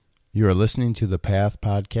You are listening to the Path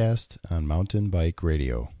Podcast on Mountain Bike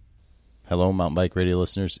Radio. Hello, Mountain Bike Radio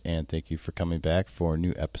listeners, and thank you for coming back for a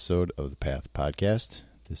new episode of the Path Podcast.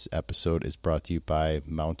 This episode is brought to you by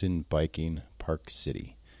Mountain Biking Park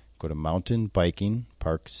City. Go to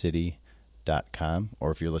mountainbikingparkcity.com,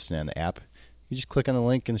 or if you're listening on the app, you just click on the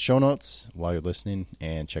link in the show notes while you're listening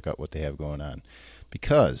and check out what they have going on.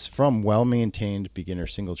 Because from well-maintained beginner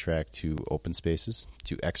single track to open spaces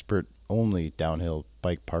to expert-only downhill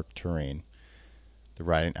bike park terrain, the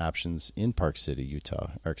riding options in Park City,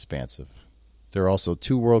 Utah are expansive. There are also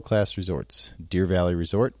two world-class resorts, Deer Valley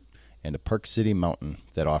Resort and a Park City Mountain,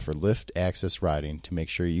 that offer lift access riding to make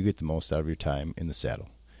sure you get the most out of your time in the saddle.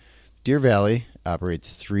 Deer Valley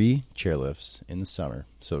operates 3 chairlifts in the summer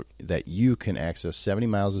so that you can access 70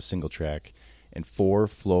 miles of single track and 4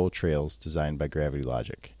 flow trails designed by Gravity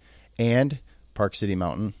Logic. And Park City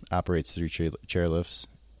Mountain operates 3 chairlifts,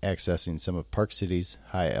 accessing some of Park City's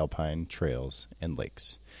high alpine trails and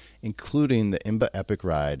lakes, including the Imba Epic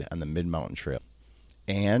Ride on the Mid-Mountain Trail.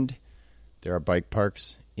 And there are bike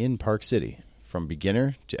parks in Park City. From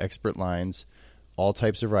beginner to expert lines, all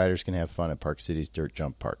types of riders can have fun at Park City's Dirt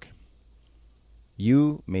Jump Park.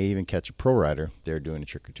 You may even catch a pro rider there doing a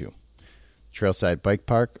trick or two. Trailside Bike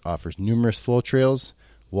Park offers numerous flow trails,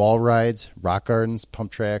 wall rides, rock gardens,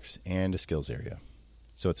 pump tracks, and a skills area.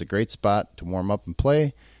 So it's a great spot to warm up and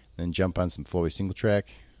play, then jump on some flowy single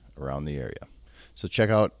track around the area. So check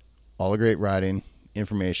out all the great riding,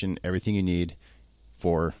 information, everything you need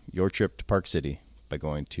for your trip to Park City by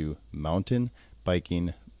going to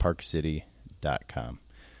mountainbikingparkcity.com.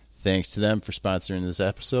 Thanks to them for sponsoring this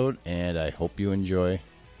episode, and I hope you enjoy.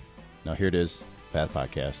 Now here it is, Path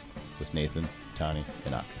Podcast with Nathan, Tani,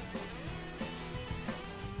 and Ak.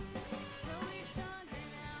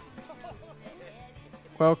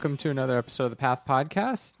 Welcome to another episode of the Path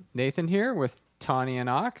Podcast. Nathan here with Tani and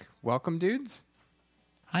Ak. Welcome, dudes.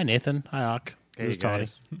 Hi, Nathan. Hi, Ak. Hey, this is Tani.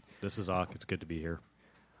 guys. This is Ak. It's good to be here.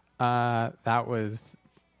 That was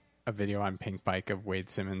a video on Pink Bike of Wade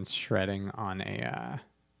Simmons shredding on a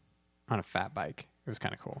fat bike. It was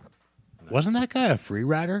kind of cool. Wasn't that guy a free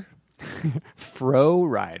rider? Fro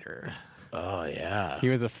rider. Oh, yeah. He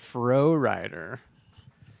was a fro rider.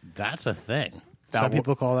 That's a thing. That Some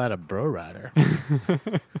people call that a bro rider.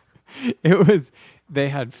 They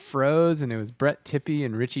had fros, and it was Brett Tippie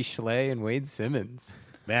and Richie Schley and Wade Simmons.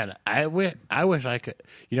 Man, I wish I could.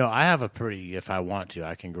 You know, I have if I want to,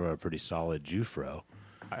 I can grow a pretty solid Jufro.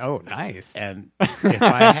 Oh, nice. And if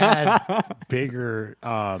I had bigger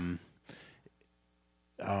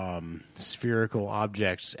spherical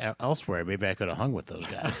objects elsewhere, maybe I could have hung with those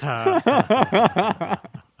guys.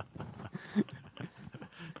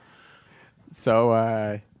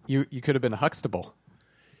 So you could have been a Huxtable.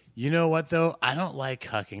 You know what, though? I don't like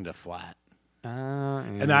hucking to flat.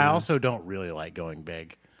 And I also don't really like going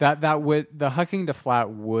big. The hucking to flat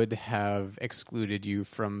would have excluded you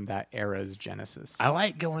from that era's Genesis. I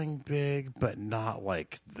like going big, but not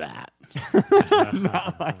like that.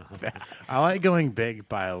 Not like that. I like going big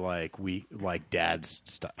by like dad's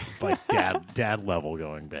stuff, like dad level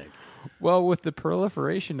going big. Well, with the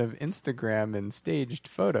proliferation of Instagram and staged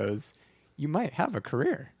photos, you might have a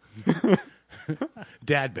career.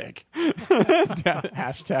 Dad big.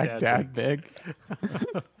 Hashtag dad big.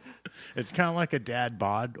 It's kind of like a dad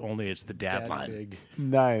bod, only it's the dad line. Big.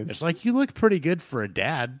 Nice. It's like, you look pretty good for a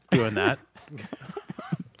dad doing that.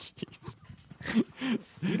 Jeez.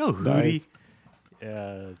 You know Nice.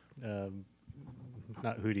 Hootie?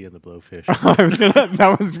 Not Hootie and the Blowfish.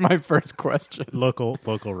 That was my first question. local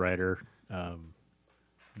writer,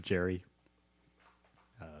 Jerry.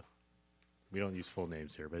 We don't use full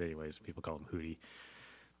names here, but anyways, people call him Hootie.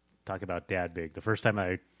 Talk about dad big. The first time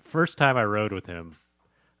I rode with him,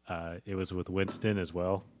 it was with Winston as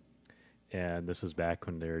well, and this was back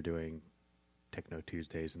when they were doing Techno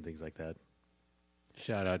Tuesdays and things like that.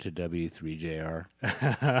 Shout out to W3JR.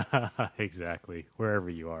 Exactly, wherever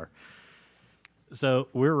you are. So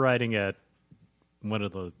we're riding at one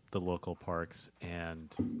of the local parks,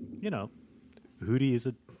 and you know, Hootie is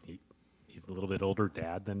he's a little bit older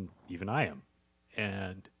dad than even I am,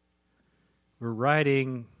 and we're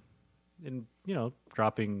riding and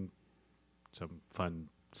dropping some fun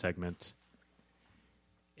segments,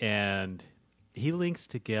 and he links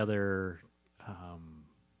together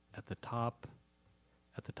at the top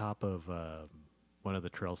of one of the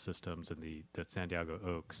trail systems in the Santiago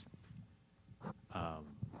Oaks.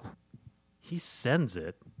 He sends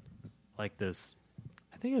it like this.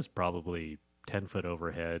 I think it was probably 10 foot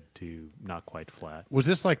overhead to not quite flat. Was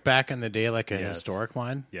this like back in the day, like a Yes. historic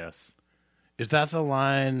line? Yes. Is that the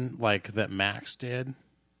line like that Max did?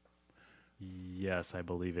 Yes, I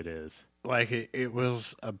believe it is. Like it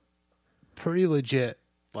was a pretty legit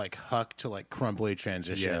like huck to like crumbly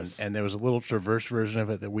transition, Yes. and there was a little traverse version of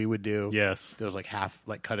it that we would do. Yes. There was like half,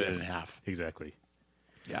 like cut it in half. Exactly.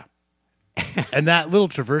 Yeah. And that little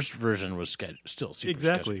traverse version was still super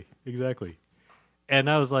sketchy. Exactly. And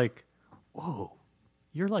I was like, whoa,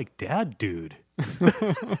 you're like dad, dude.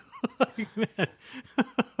 Like, man.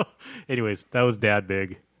 Anyways, that was dad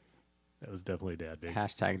big. That was definitely dad big.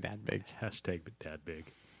 Hashtag dad big. Hashtag dad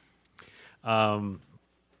big. I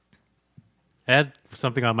had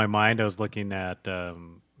something on my mind. I was looking at, I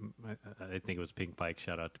think it was Pink Bike.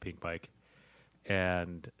 Shout out to Pink Bike.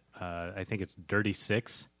 And I think it's Dirty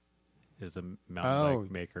Six is a mountain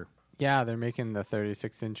bike maker. Yeah, they're making the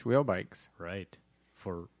 36-inch wheel bikes. Right.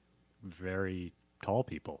 For very tall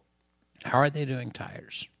people. How are they doing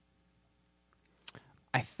tires?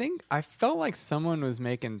 I felt like someone was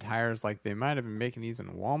making tires, like they might have been making these in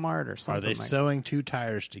Walmart or something. Are they sewing two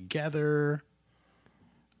tires together?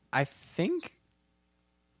 I think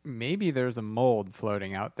maybe there's a mold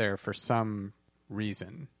floating out there for some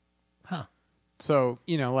reason. Huh. So,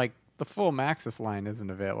 like the full Maxxis line isn't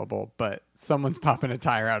available, but someone's popping a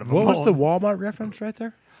tire out of a What mold. was the Walmart reference right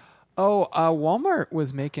there? Oh, Walmart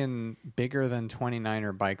was making bigger than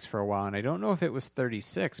 29er bikes for a while, and I don't know if it was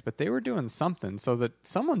 36, but they were doing something so that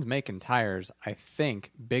someone's making tires, I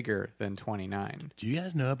think, bigger than 29. Do you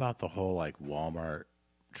guys know about the whole like Walmart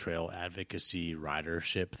trail advocacy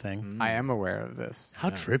ridership thing? I am aware of this. How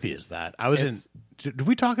trippy is that? I was Did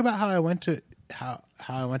we talk about how I went to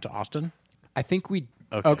Austin? I think we...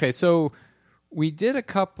 Okay. Okay, so we did a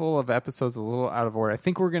couple of episodes a little out of order. I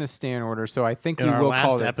think we're going to stay in order, so I think In we our will last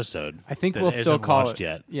call it... episode. I think that we'll still isn't call launched it...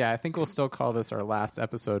 yet. Yeah, I think we'll still call this our last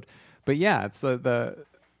episode. But yeah, it's the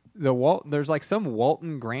there's like some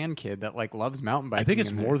Walton grandkid that like loves mountain biking. I think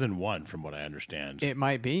it's in more there. than one, from what I understand. It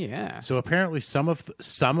might be, yeah. So apparently, some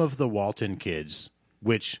of the Walton kids,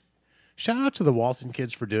 which shout out to the Walton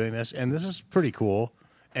kids for doing this, and this is pretty cool.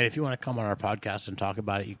 And if you want to come on our podcast and talk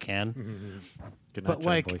about it, you can. Good night, But John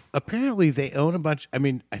like, Boy. apparently, they own a bunch. I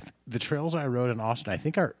mean, the trails I rode in Austin, I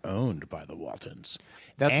think, are owned by the Waltons.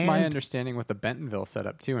 That's my And understanding with the Bentonville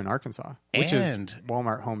setup too in Arkansas, which is And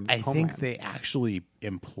Walmart home. I homeland. think they actually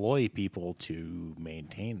employ people to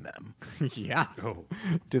maintain them. yeah. Oh.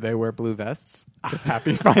 Do they wear blue vests with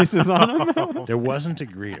happy spices on them? There wasn't a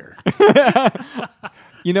greeter.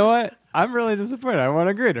 You know what? I'm really disappointed. I want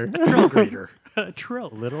a greeter. Trail greeter.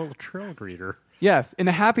 Little trail greeter. Yes, in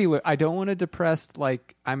a happy look. I don't want a depressed,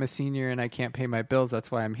 like, I'm a senior and I can't pay my bills. That's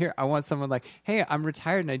why I'm here. I want someone like, hey, I'm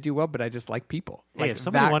retired and I do well, but I just like people. Hey, Like if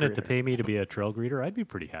somebody that wanted to greeter. pay me to be a trail greeter, I'd be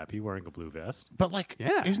pretty happy wearing a blue vest. But like,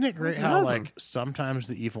 Yeah. isn't it great Fucking how awesome. like sometimes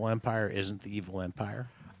the evil empire isn't the evil empire?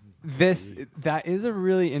 That is a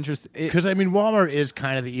really interesting... Because I mean, Walmart is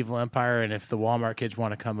kind of the evil empire, and if the Walmart kids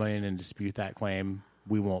want to come in and dispute that claim,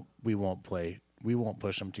 we won't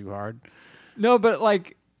push them too hard. No, but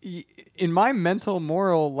like in my mental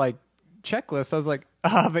moral like checklist, I was like,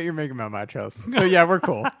 but you're making my trails. So yeah, we're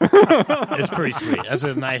cool. It's pretty sweet. That's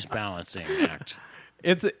a nice balancing act.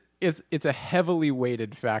 It's a heavily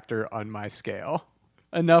weighted factor on my scale.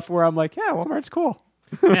 Enough where I'm like, yeah, Walmart's cool.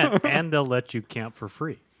 and they'll let you camp for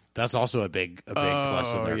free. That's also a big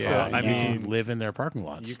plus in their yeah. product. I You mean, can live in their parking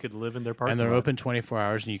lots. You could live in their parking and they're lot. open 24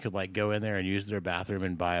 hours, and you could like go in there and use their bathroom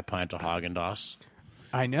and buy a pint of Haagen-Dazs.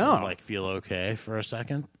 I know. And, like feel okay for a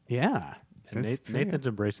second. Yeah. And That's pretty Nathan's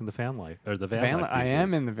embracing the fan life or the van, Van, life. I these am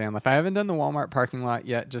days. in the van life. I haven't done the Walmart parking lot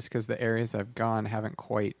yet just because the areas I've gone haven't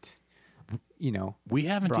quite, We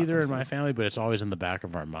haven't brought either in my themselves. family, but it's always in the back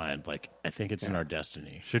of our mind. Like I think it's in our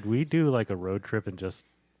destiny. Should we do like a road trip and just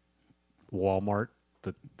Walmart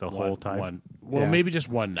the whole time? Yeah. Maybe just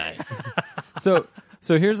one night.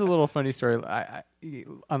 So here's a little funny story.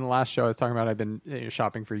 On the last show I was talking about, I've been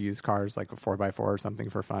shopping for used cars, like a 4x4 or something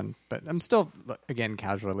for fun. But I'm still, again,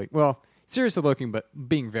 casually, seriously looking, but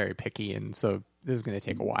being very picky. And so this is going to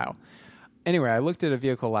take a while. Anyway, I looked at a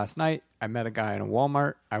vehicle last night. I met a guy in a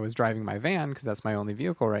Walmart. I was driving my van because that's my only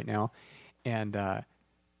vehicle right now. And I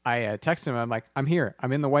texted him. I'm like, I'm here.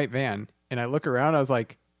 I'm in the white van. And I look around. I was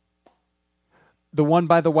like, the one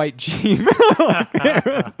by the white Jeep.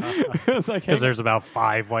 It was like, Because there's about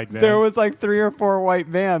 5 white vans. there was like 3 or 4 white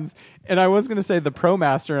vans, and I was going to say the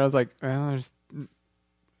ProMaster, and I was like, well,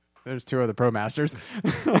 there's 2 of the ProMasters.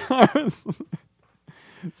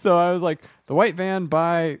 So I was like, the white van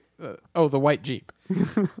by the white Jeep.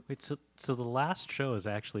 Wait, so the last show is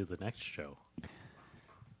actually the next show.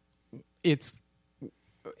 It's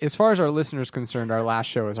as far as our listeners concerned, our last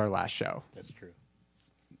show is our last show. That's true.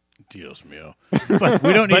 Dios mío. But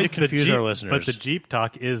we don't need to confuse Jeep, our listeners. But the Jeep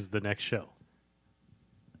talk is the next show.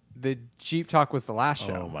 the Jeep Talk was the last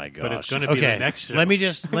show. Oh my gosh! But it's going to be the next show. Let me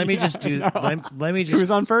just Who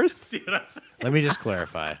was on first? let me just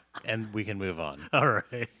clarify, and we can move on. All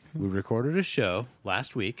right. We recorded a show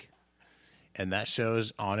last week, and that show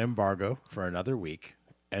is on embargo for another week.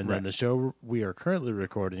 And then the show we are currently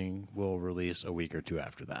recording will release a week or two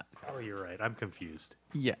after that. Oh, you're right. I'm confused.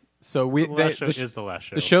 Yeah. So The last show is the last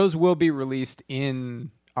show. The shows will be released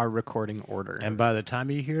in our recording order. And by the time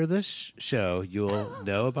you hear this show, you'll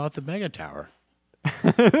know about the Mega Tower.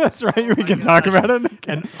 That's right. We can talk about it.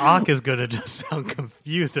 And Ak is going to just sound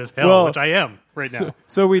confused as hell, which I am right now.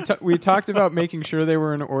 So we talked about making sure they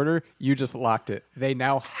were in order. You just locked it. They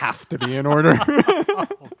now have to be in order.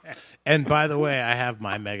 And by the way, I have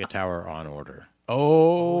my Mega Tower on order.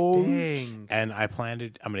 Oh, Dang. And I'm going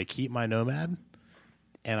to keep my Nomad,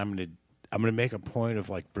 and I'm going to make a point of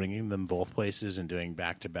like bringing them both places and doing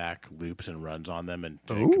back-to-back loops and runs on them and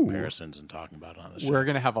doing comparisons and talking about it on the show. we're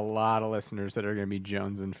going to have a lot of listeners that are going to be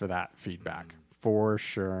jonesing for that feedback for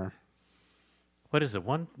sure. What is it,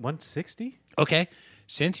 160? Okay,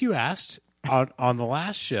 since you asked, on the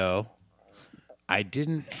last show, I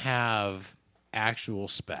didn't have actual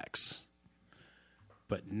specs,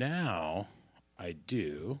 but now I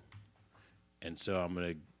do, and so I'm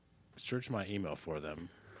going to search my email for them,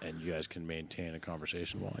 and you guys can maintain a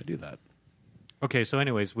conversation while I do that. Okay, so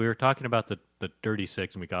anyways, we were talking about the Dirty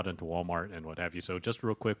Six, and we got into Walmart and what have you. So just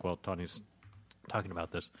real quick while Tony's talking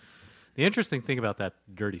about this, the interesting thing about that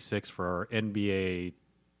Dirty Six for our NBA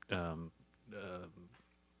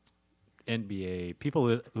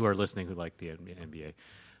people who are listening who like the NBA,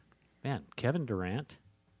 man, Kevin Durant,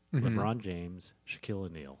 LeBron James, Shaquille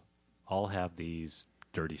O'Neal all have these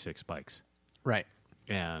Dirty Six bikes. Right.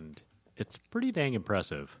 And it's pretty dang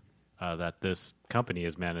impressive that this company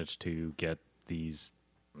has managed to get these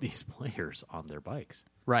players on their bikes.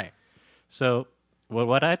 Right. So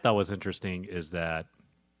what I thought was interesting is that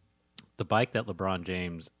the bike that LeBron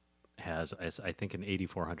James has is, I think, an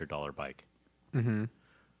 $8,400 bike. Mm-hmm.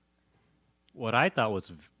 What I thought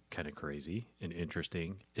was kind of crazy and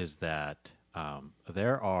interesting is that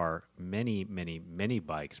there are many, many, many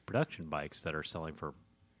bikes, production bikes, that are selling for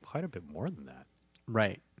quite a bit more than that.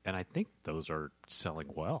 Right. And I think those are selling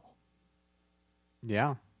well.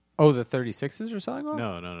 Yeah. Oh, the 36s are selling well?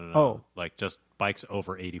 No. Oh. Like just bikes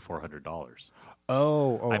over $8,400.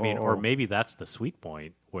 Oh. I mean, or maybe that's the sweet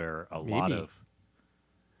point where a lot of...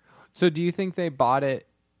 So do you think they bought it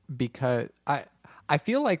because... I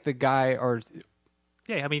feel like the guy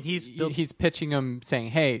Yeah, I mean, he's pitching them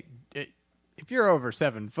saying, hey, if you're over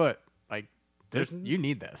 7 foot, like this, you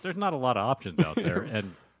need this. There's not a lot of options out there.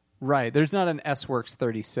 And right. There's not an S-Works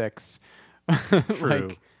 36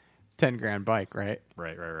 like $10,000 bike, right?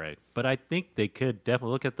 Right. But I think they could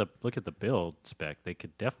definitely look at the build spec. They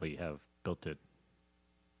could definitely have built it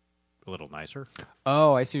a little nicer.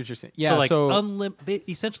 Oh, I see what you're saying. Yeah,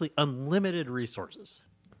 essentially unlimited resources,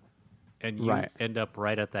 and you Right. end up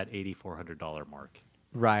right at that $8,400 mark.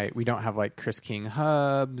 Right. We don't have like Chris King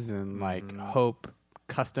hubs and like Hope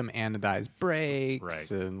custom anodized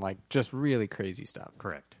brakes Right. and like just really crazy stuff.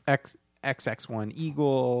 Correct. XX1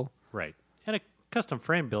 Eagle. Right. And a custom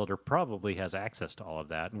frame builder probably has access to all of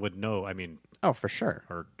that and would know. I mean, Oh, for sure.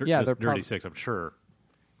 or Yeah, they're Dirty Six, I'm sure.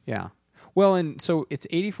 Yeah. Well, and so it's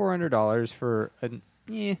 $8,400 for a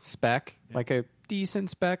spec, like a decent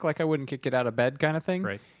spec, like I wouldn't kick it out of bed kind of thing.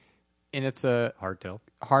 Right. And it's a Hardtail.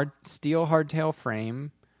 steel hardtail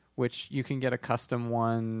frame, which you can get a custom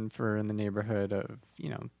one for in the neighborhood of,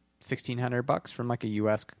 $1,600 from like a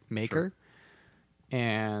US maker. Sure.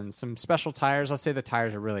 And some special tires. Let's say the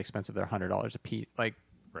tires are really expensive. They're $100 a piece. Like,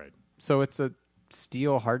 Right. so it's a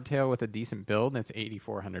steel hardtail with a decent build, and it's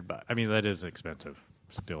 $8,400. I mean, that is expensive.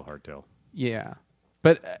 Still hardtail. Yeah.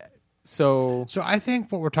 But so I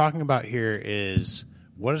think what we're talking about here is,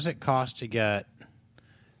 what does it cost to get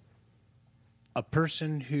a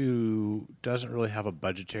person who doesn't really have a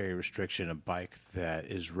budgetary restriction, a bike that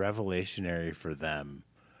is revelationary for them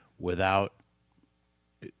without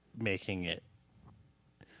making it...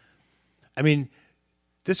 I mean,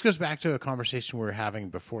 this goes back to a conversation we were having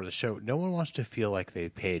before the show. No one wants to feel like they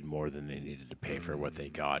paid more than they needed to pay for what they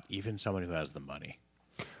got, even someone who has the money.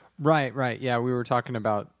 Right. Yeah, we were talking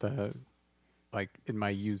about in my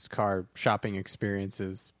used car shopping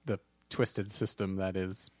experiences, the twisted system that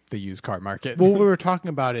is the used car market. Well, what we were talking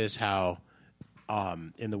about is how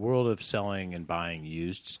in the world of selling and buying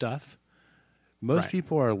used stuff, most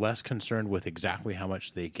people are less concerned with exactly how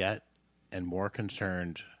much they get and more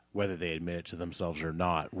concerned, whether they admit it to themselves or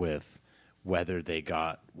not, with whether they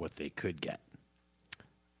got what they could get.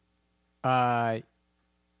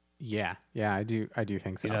 Yeah, I do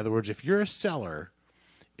think so. In other words, if you're a seller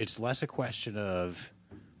it's less a question of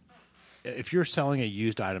if you're selling a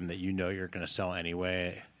used item that you know you're going to sell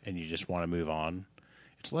anyway and you just want to move on.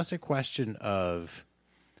 It's less a question of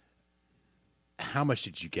how much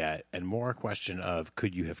did you get and more a question of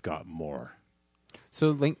could you have got more. So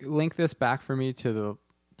link this back for me to the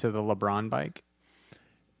LeBron bike.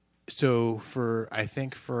 So for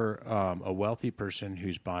a wealthy person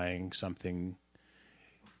who's buying something,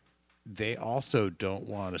 they also don't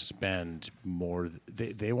want to spend more.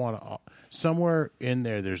 They want to somewhere in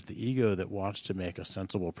there. There's the ego that wants to make a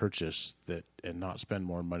sensible purchase and not spend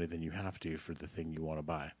more money than you have to for the thing you want to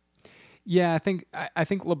buy. Yeah, I think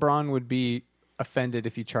LeBron would be offended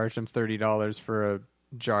if you charged him $30 for a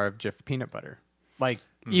jar of Jif peanut butter. Like,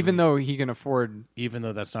 even though he can afford... Even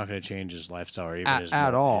though that's not going to change his lifestyle or even his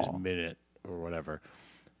minute or whatever.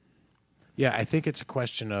 Yeah, I think it's a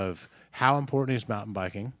question of how important is mountain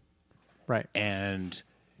biking. Right. And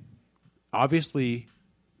obviously,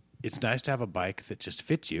 it's nice to have a bike that just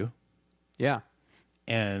fits you. Yeah.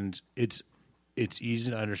 And it's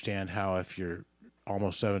easy to understand how if you're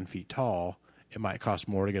almost 7 feet tall, it might cost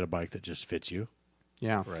more to get a bike that just fits you.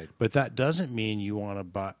 Yeah. Right. But that doesn't mean you want to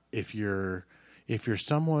buy if you're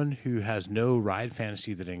someone who has no ride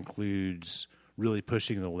fantasy that includes really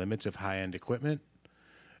pushing the limits of high-end equipment,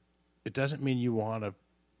 it doesn't mean you want to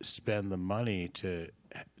spend the money to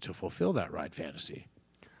fulfill that ride fantasy.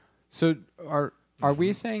 So are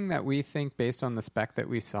we saying that we think based on the spec that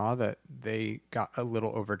we saw that they got a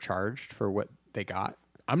little overcharged for what they got?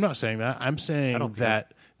 I'm not saying that. I'm saying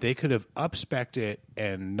that they could have up-spec'd it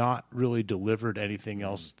and not really delivered anything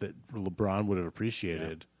else that LeBron would have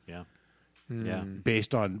appreciated. Yeah. Yeah.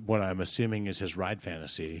 Based on what I'm assuming is his ride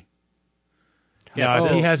fantasy. Yeah. Now,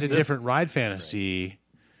 if he has a different ride fantasy,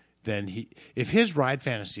 then if his ride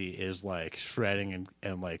fantasy is like shredding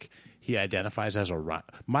and like he identifies as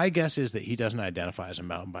my guess is that he doesn't identify as a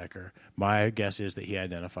mountain biker. My guess is that he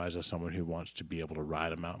identifies as someone who wants to be able to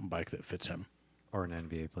ride a mountain bike that fits him. Or an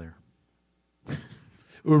NBA player.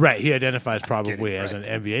 Right, he identifies probably as an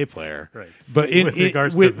NBA player, right? But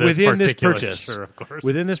within this purchase, sure, of course.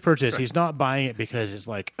 Within this purchase, he's not buying it because it's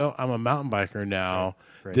like, oh, I'm a mountain biker now.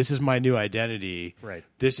 Right. This is my new identity. Right.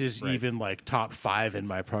 This is even like top 5 in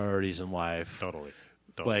my priorities in life. Totally.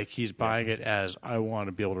 Like he's buying it as I want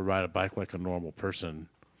to be able to ride a bike like a normal person,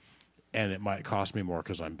 and it might cost me more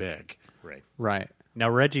because I'm big. Right. Right. Now,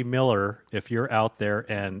 Reggie Miller, if you're out there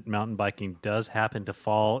and mountain biking does happen to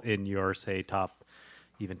fall in your, say, top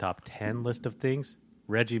 10 list of things,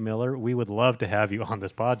 Reggie Miller, we would love to have you on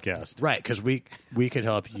this podcast. Right, because we could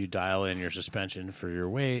help you dial in your suspension for your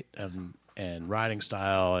weight and riding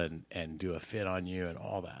style and do a fit on you and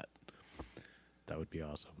all that. That would be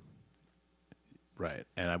awesome. Right,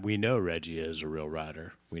 and we know Reggie is a real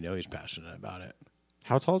rider. We know he's passionate about it.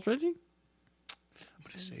 How tall is Reggie?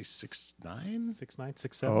 What did I say, 6'9"? 6'9",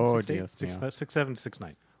 6'7", Oh, 6'8", Dios 6'7",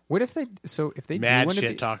 6'9". What if they Mad do want shit to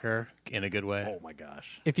be, talker in a good way? Oh my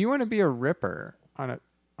gosh! if you want to be a ripper on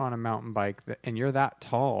a mountain bike and you're that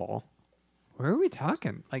tall, where are we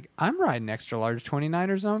talking? Like I'm riding extra large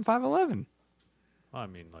 29ers on 511. I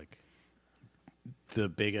mean, like The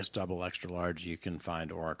biggest double extra large you can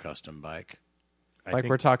find or a custom bike. Like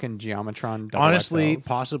we're talking Geometron. Double Honestly, XLs.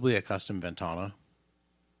 possibly a custom Ventana.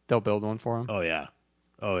 They'll build one for him. Oh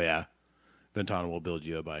yeah. Ventana will build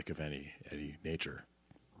you a bike of any nature.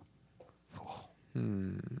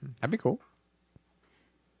 That'd be cool.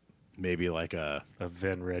 Maybe like a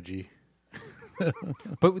Ven Reggie.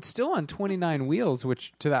 But it's still on 29 wheels,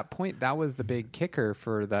 which to that point, that was the big kicker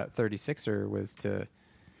for that 36er was to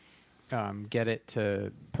get it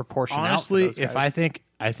to proportion honestly, out. For those if guys.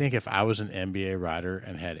 I think if I was an NBA rider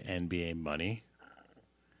and had NBA money,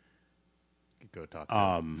 Go talk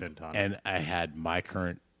to Ventana. and I had my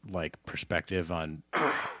current like perspective on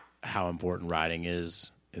how important riding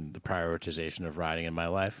is in the prioritization of riding in my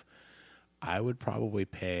life, I would probably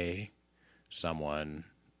pay someone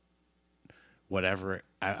whatever.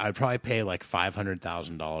 I'd probably pay like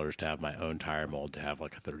 $500,000 to have my own tire mold to have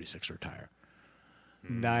like a 36er tire.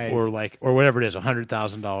 nice. Or whatever it is,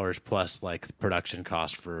 $100,000 plus like production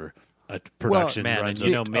cost for a production man, runs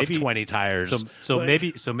and, of 20 tires. So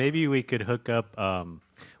maybe we could hook up.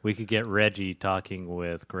 We could get Reggie talking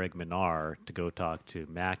with Greg Minar to go talk to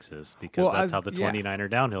Maxxis because that's how the 29er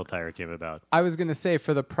downhill tire came about. I was going to say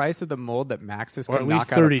for the price of the mold that Maxxis or can at least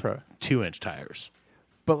knock out a pro. 32-inch tires.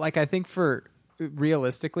 But like I think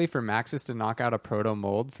realistically for Maxxis to knock out a proto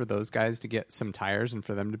mold for those guys to get some tires and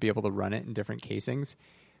for them to be able to run it in different casings,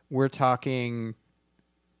 we're talking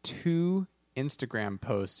 2 Instagram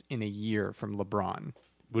posts in a year from LeBron.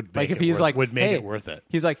 Would Like make if it he's worth, like, would make hey, it worth it.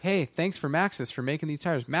 He's like, hey, thanks for Maxxis for making these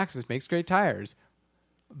tires. Maxxis makes great tires.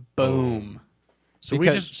 Boom. So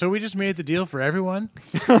Because- we just made the deal for everyone.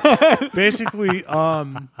 Basically,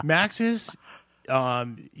 Maxis,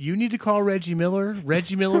 you need to call Reggie Miller.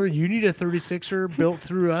 Reggie Miller, you need a 36er built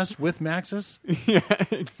through us with Maxis. Yeah,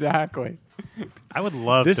 exactly. I would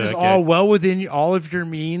love This to is get, all well within all of your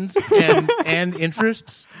means and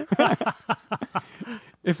interests.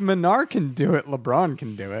 If Menard can do it, LeBron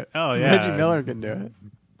can do it. Oh, yeah. Reggie Miller can do it.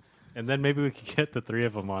 and then maybe we could get the three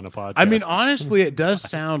of them on a podcast. I mean, honestly, it does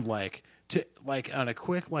sound like on a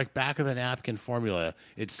quick back of the napkin formula.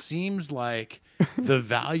 It seems like the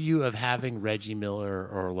value of having Reggie Miller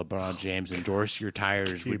or LeBron James endorse your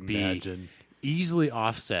tires you would be imagine? easily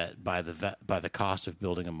offset by the cost of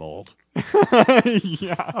building a mold.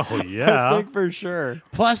 Yeah. Oh I yeah. think for sure.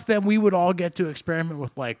 Plus, then we would all get to experiment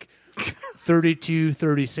with like 32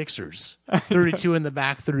 36ers, 32 in the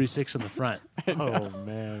back, 36 in the front. Oh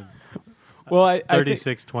man. Well, I think,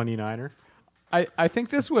 36 29er. I think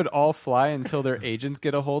this would all fly until their agents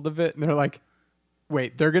get a hold of it and they're like,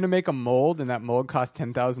 wait, they're going to make a mold and that mold costs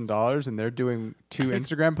 $10,000 and they're doing 2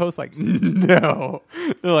 Instagram posts? Like, no.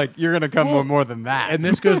 They're like, you're going to come with more than that. And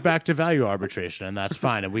this goes back to value arbitration, and that's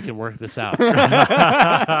fine, and we can work this out.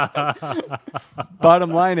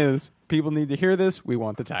 Bottom line is, people need to hear this. We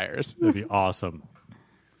want the tires. That'd be awesome.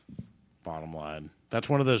 Bottom line. That's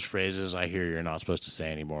one of those phrases I hear you're not supposed to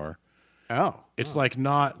say anymore. Oh. It's like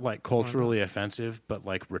not like culturally offensive, but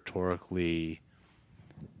like rhetorically.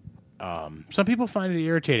 Some people find it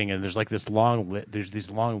irritating, and there's like this there's these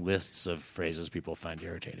long lists of phrases people find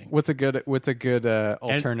irritating. What's a good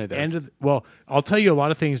alternative? Well, I'll tell you a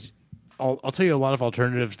lot of things. I'll tell you a lot of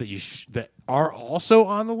alternatives that that are also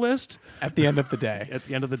on the list At the end of the day. at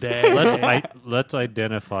the end of the day. Let's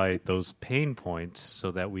identify those pain points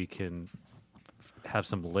so that we can have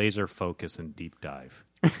some laser focus and deep dive.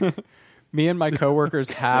 Me and my coworkers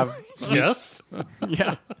have Yes,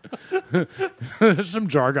 yeah. there's some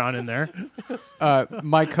jargon in there.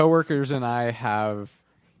 My coworkers and I have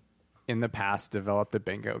in the past developed a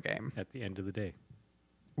bingo game. At the end of the day.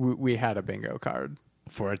 We had a bingo card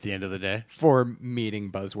For at the end of the day, for meeting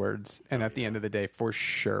buzzwords, and at the end of the day, for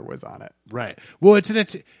sure was on it. right? Well, it's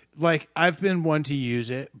like I've been one to use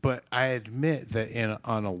it, but I admit that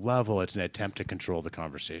on a level, it's an attempt to control the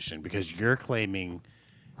conversation because you're claiming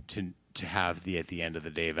to have the at the end of the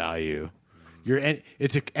day value. And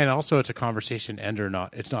also it's a conversation ender,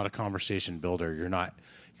 not it's not a conversation builder. You're not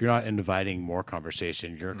inviting more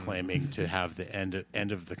conversation. You're claiming to have the end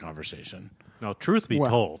of the conversation. Now, truth be Well-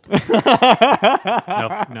 told.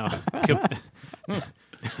 no.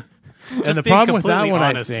 And the being problem with that completely one, I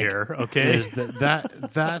honest think, here, okay? is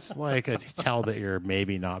that's like a tell that you're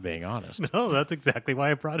maybe not being honest. No, that's exactly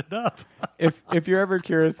why I brought it up. If you're ever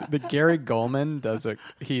curious, the Gary Goldman does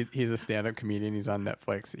he's a stand-up comedian. He's on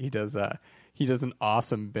Netflix. He does an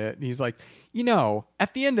awesome bit. He's like,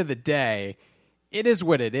 at the end of the day, it is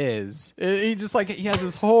what it is. He just he has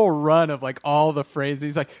this whole run of like all the phrases.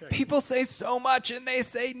 He's like, people say so much and they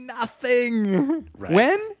say nothing. Right.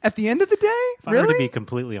 When? At the end of the day? If I were to Really? be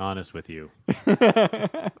completely honest with you,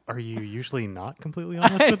 are you usually not completely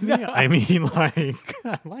honest with me? I mean, like,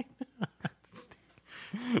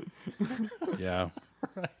 Yeah.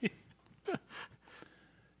 right?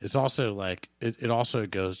 It's also like it also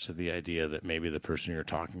goes to the idea that maybe the person you're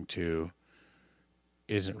talking to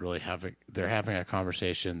isn't really they're having a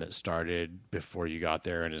conversation that started before you got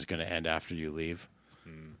there and is going to end after you leave.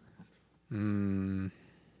 Valid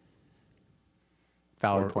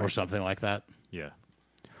Or point. something like that. Yeah.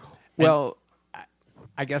 Well,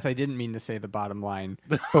 I guess I didn't mean to say the bottom line,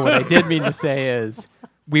 but what I did mean to say is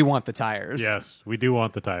we want the tires. Yes, we do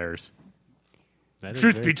want the tires. That is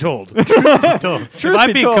Truth very be told. told.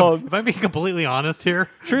 Truth be told. If I'm being completely honest here,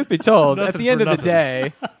 Truth be told, at Nothing the end for of the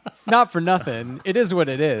day, not for nothing, it is what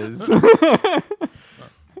it is.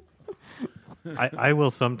 I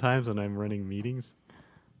will sometimes when I'm running meetings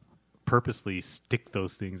purposely stick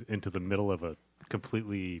those things into the middle of a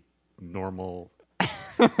completely normal,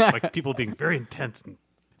 like people being very intense and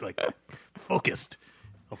like focused.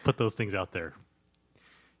 I'll put those things out there.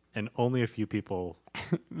 And only a few people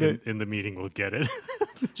in the meeting will get it.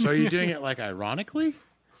 So are you doing it like ironically?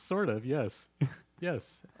 Sort of, yes.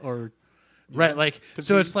 Yes. Or Right, like to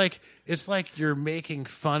so be- it's like you're making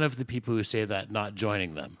fun of the people who say that, not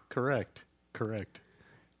joining them. correct.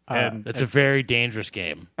 And It's a very dangerous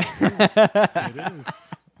game. it is.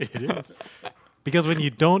 It is. Because when you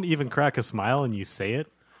don't even crack a smile and you say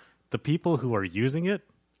it, the people who are using it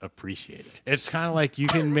appreciate it. It's kind of like you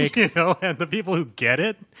can make And the people who get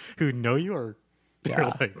it, who know you, are they're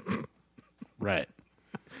Yeah. like, right.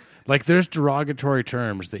 Like there's derogatory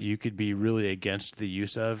terms that you could be really against the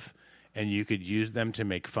use of, and you could use them to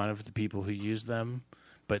make fun of the people who use them,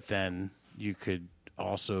 but then you could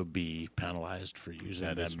also be penalized for using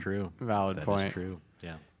them. That is true. Valid That point. is true.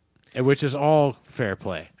 Yeah. And which is all fair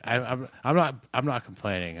play. I'm not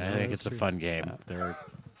complaining. I think that's it's a fun game. There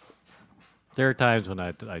are times when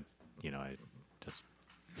I just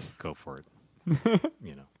go for it.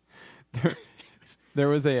 There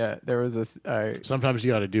was a Sometimes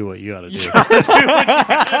you got to do what you got to do.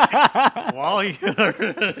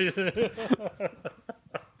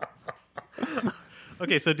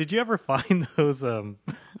 Okay, so did you ever find those?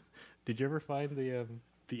 Did you ever find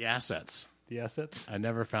The assets. the assets? I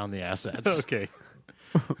never found the assets. Okay,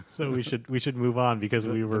 so we should move on because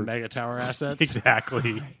we The were mega tower assets.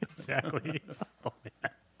 exactly. Oh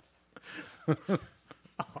man,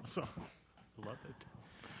 awesome! Love it.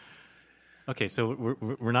 Okay, so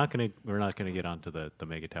we're not gonna get onto the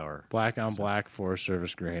mega tower. Black on black, Forest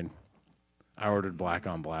Service green. I ordered black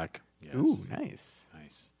on black. Yes. ooh, nice.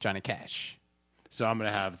 Nice. Johnny Cash. So I'm going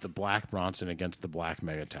to have the black Bronson against the black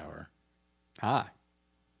mega tower. Ah,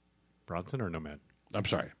 Bronson or Nomad? I'm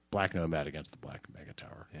sorry, black nomad against the black mega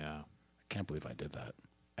tower. Yeah. I can't believe I did that.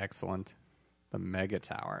 excellent. The Mega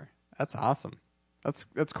Tower. That's awesome. That's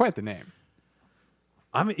quite the name.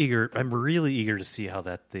 I'm really eager to see how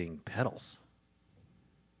that thing pedals.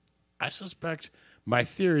 I suspect my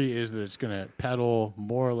theory is that it's going to pedal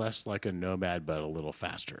more or less like a nomad, but a little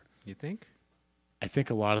faster. You think? I think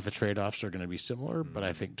a lot of the trade-offs are going to be similar, but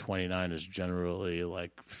I think 29 is generally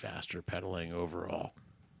like faster pedaling overall.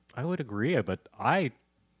 I would agree, but I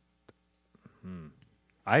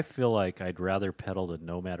feel like I'd rather pedal the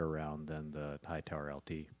Nomad around than the High Tower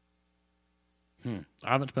LT. I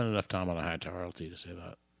haven't spent enough time on a high tower LT to say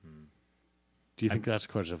that. Do you think that's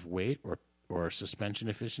because of weight or suspension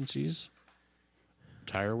efficiencies?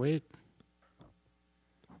 Tire weight?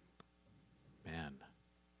 Man,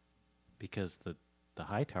 because the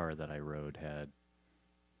High Tower that I rode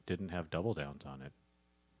didn't have double downs on it.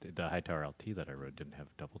 The High Tower LT that I rode didn't have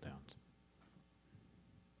double downs.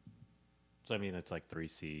 So I mean, it's like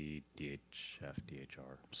 3C, DHF,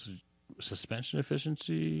 DHR. Suspension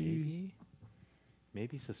efficiency?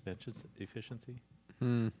 Maybe suspension efficiency.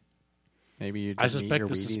 Maybe you. I didn't eat suspect your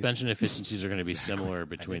the Wheaties. suspension efficiencies are going to be similar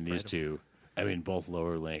between these right. two. I mean, both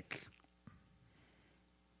lower link,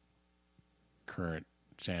 current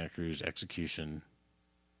Santa Cruz execution.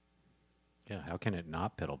 Yeah, how can it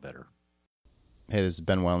not pedal better? Hey, this is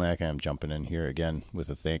Ben Welnack, and I'm jumping in here again with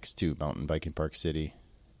a thanks to Mountain Biking Park City.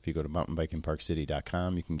 If you go to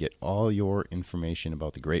mountainbikingparkcity.com, you can get all your information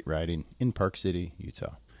about the great riding in Park City,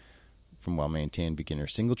 Utah. From well-maintained beginner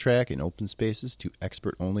single track and open spaces to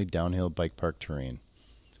expert-only downhill bike park terrain.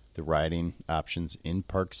 The riding options in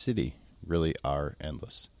Park City really are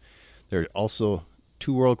endless. There are also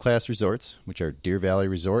two world-class resorts, which are Deer Valley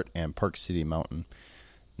Resort and Park City Mountain.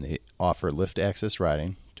 And they offer lift access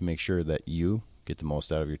riding to make sure that you get the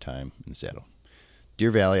most out of your time in the saddle.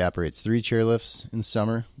 Deer Valley operates 3 chairlifts in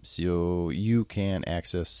summer, so you can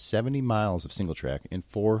access 70 miles of single track and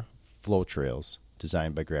 4 flow trails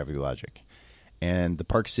designed by Gravity Logic. And the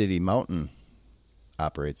Park City Mountain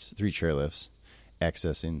operates 3 chairlifts,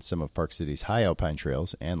 accessing some of Park City's high alpine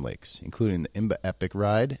trails and lakes, including the Imba Epic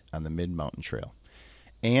Ride on the Mid-Mountain Trail.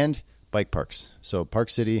 And bike parks. So Park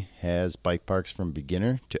City has bike parks from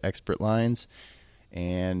beginner to expert lines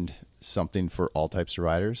and something for all types of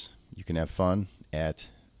riders. You can have fun at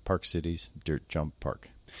Park City's Dirt Jump Park.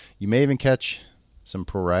 You may even catch some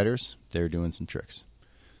pro riders. They're doing some tricks.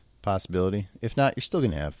 Possibility. If not, you're still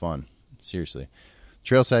going to have fun. Seriously.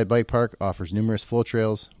 Trailside Bike Park offers numerous flow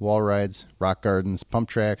trails, wall rides, rock gardens, pump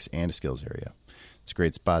tracks, and a skills area. It's a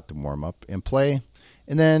great spot to warm up and play,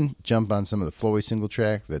 and then jump on some of the flowy single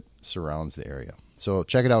track that surrounds the area. So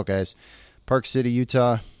check it out, guys. Park City,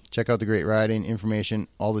 Utah. Check out the great riding information,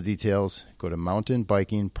 all the details. Go to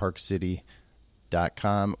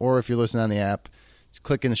mountainbikingparkcity.com, or if you're listening on the app, just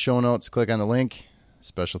click in the show notes, click on the link.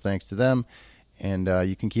 Special thanks to them. And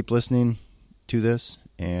you can keep listening to this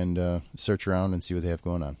and search around and see what they have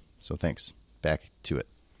going on. So thanks. Back to it.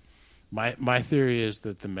 My theory is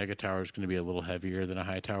that the Mega Tower is going to be a little heavier than a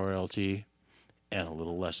High Tower LT and a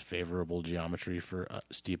little less favorable geometry for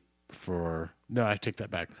no, I take that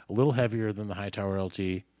back. A little heavier than the High Tower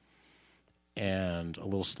LT and a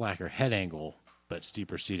little slacker head angle, but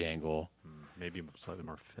steeper seat angle. Maybe slightly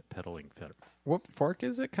more pedaling. What fork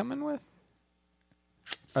is it coming with?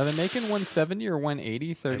 Are they making 170 or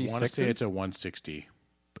 180 I want to say 36s? it's a 160.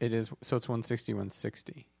 It is, so it's 160,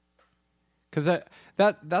 160. Because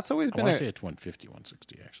that's always I been want to say it's 150,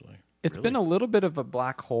 160 actually. It's been a little bit of a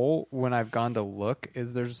black hole when I've gone to look.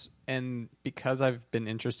 And because I've been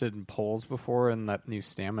interested in poles before, and that new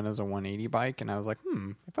Stamina's a 180 bike, and I was like,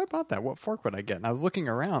 if I bought that, what fork would I get? And I was looking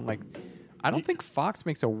around, like, I don't think Fox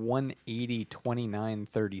makes a 180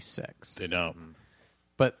 2936. They don't.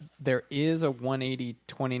 But there is a 180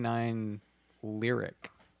 29 Lyric,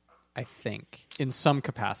 I think, in some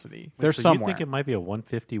capacity. There's So somewhere. you think it might be a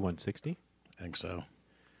 150, 160? I think so.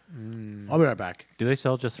 I'll be right back. Do they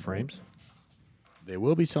sell just frames? They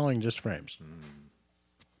will be selling just frames.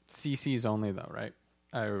 CCs only, though, right?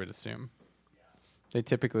 I would assume. They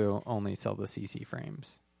typically will only sell the CC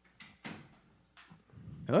frames.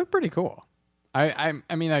 They look pretty cool. I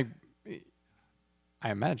mean, I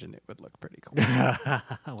imagine it would look pretty cool.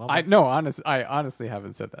 Well, I honestly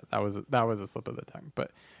haven't said that. That was a slip of the tongue.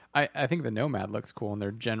 But I think the Nomad looks cool, and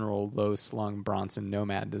their general low slung Bronson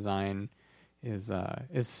Nomad design is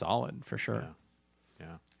solid for sure.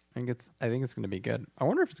 yeah. I think it's going to be good. I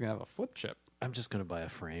wonder if it's going to have a flip chip. I'm just going to buy a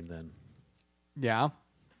frame then. Yeah.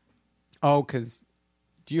 Oh, because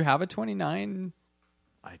do you have a 29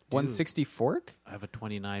 I do. 160 fork? I have a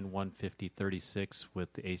 29 150 36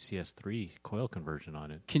 with the ACS3 coil conversion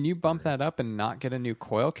on it. Can you bump that up and not get a new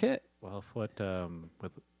coil kit? Well,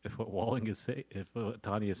 if what Walling is saying, if what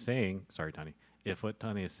Tani is saying, sorry, Tani, if what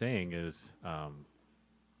Tani is saying is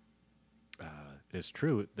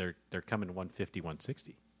true, they're coming 150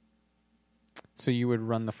 160. So you would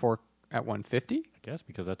run the fork at 150? I guess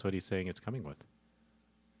because that's what he's saying it's coming with.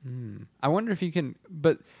 I wonder if you can,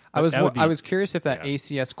 but I was curious if that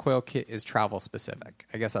ACS coil kit is travel specific.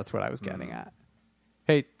 I guess that's what I was getting at.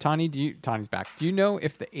 Hey, Tani's back. Do you know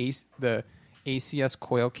if the ACS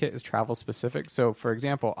coil kit is travel specific? So, for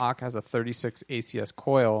example, Ak has a 36 ACS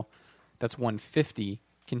coil that's 150.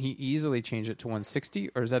 Can he easily change it to 160,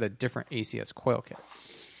 or is that a different ACS coil kit?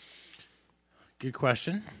 Good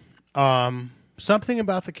question. Something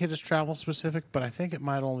about the kit is travel specific, but I think it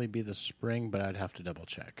might only be the spring, but I'd have to double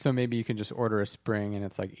check. So maybe you can just order a spring and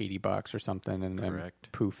it's like $80 or something, and then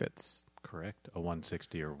poof, it's correct. A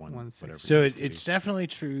 160 or 160. whatever. So it's definitely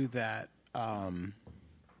true that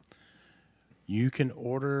you can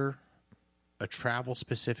order a travel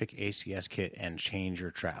specific ACS kit and change your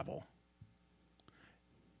travel.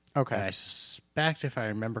 okay. And I suspect, if I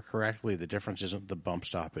remember correctly, the difference isn't the bump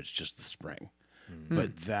stop; it's just the spring.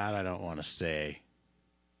 But that I don't want to say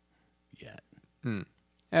yet.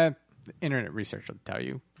 Internet research would tell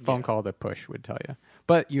you. Phone call to push would tell you.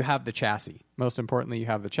 But you have the chassis. Most importantly, you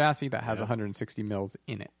have the chassis that has 160 mils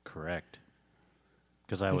in it. Correct.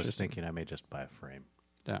 Because I was thinking I may just buy a frame.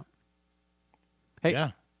 Yeah. Hey.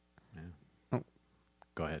 Yeah.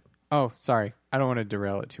 Go ahead. Oh, sorry. I don't want to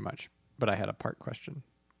derail it too much, but I had a part question.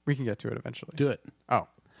 We can get to it eventually. Do it. Oh.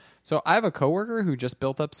 So I have a coworker who just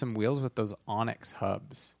built up some wheels with those Onyx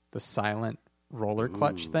hubs, the silent roller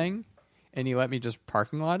clutch thing, and he let me just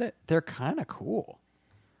parking lot it. They're kind of cool.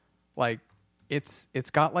 Like it's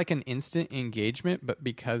got like an instant engagement, but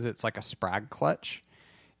because it's like a Sprag clutch,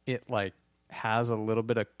 it like has a little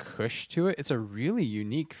bit of cush to it. It's a really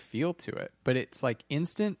unique feel to it, but it's like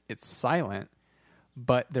instant, it's silent,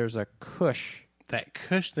 but there's a cush. That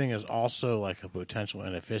cush thing is also like a potential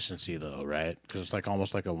inefficiency, though, right? Because it's like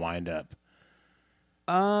almost like a wind up.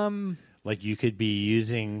 Like you could be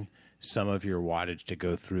using some of your wattage to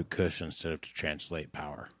go through cush instead of to translate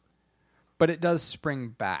power. But it does spring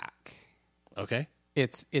back. Okay.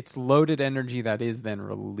 It's loaded energy that is then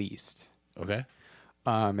released. Okay.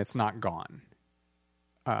 It's not gone.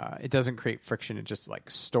 It doesn't create friction. It just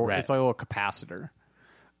like store. Right. It's like a little capacitor.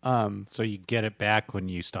 So you get it back when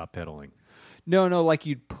you stop pedaling. No, like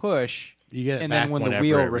you'd push, You get it and back then when the whenever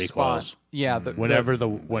wheel it responds, recoils. yeah,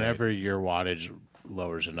 Whenever your wattage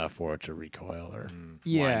lowers enough for it to recoil or wind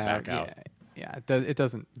back out. yeah. It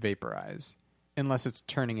doesn't vaporize unless it's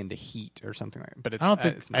turning into heat or something like that. But it's, I don't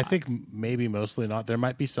think. it's I not. think maybe mostly not. There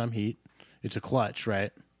might be some heat. It's a clutch,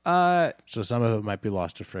 right? So some of it might be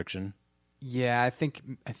lost to friction. Yeah, I think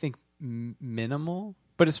minimal.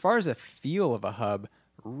 But as far as a feel of a hub,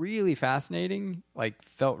 really fascinating. Like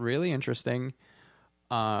felt really interesting.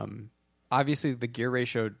 Obviously, the gear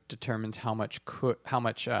ratio determines how much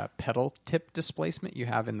pedal tip displacement you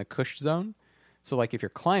have in the cush zone. So, like if you're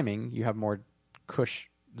climbing, you have more cush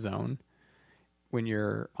zone. When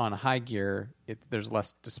you're on a high gear, there's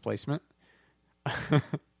less displacement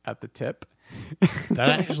at the tip. That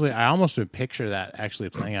actually, I almost would picture that actually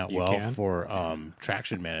playing out well can? for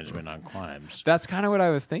traction management on climbs. That's kind of what I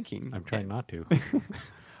was thinking. I'm trying not to.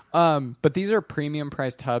 But these are premium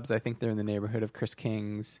priced hubs. I think they're in the neighborhood of Chris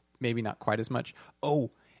King's. Maybe not quite as much.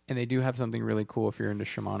 Oh, and they do have something really cool if you're into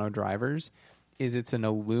Shimano drivers, is it's an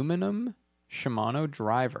aluminum Shimano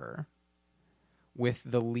driver with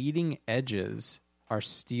the leading edges are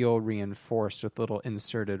steel reinforced with little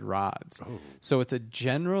inserted rods. Oh. So it's it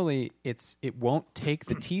won't take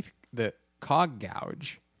the cog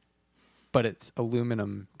gouge, but it's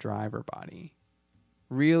aluminum driver body.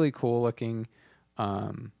 Really cool looking.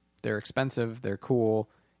 They're expensive, they're cool,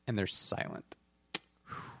 and they're silent.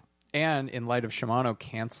 And in light of Shimano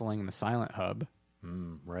canceling the silent hub.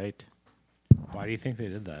 Right. Why do you think they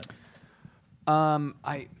did that?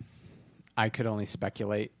 I could only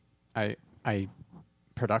speculate. I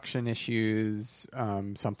production issues,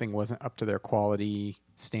 something wasn't up to their quality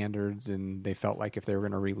standards, and they felt like if they were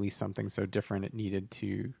going to release something so different, it needed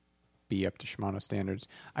to be up to Shimano standards.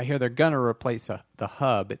 I hear they're going to replace the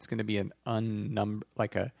hub. It's going to be a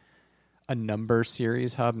number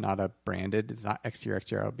series hub, not a branded. It's not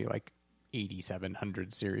XTR. It'll be like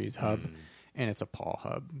 8700 series hub, and it's a Paul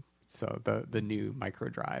hub. So the new micro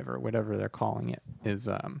drive or whatever they're calling it is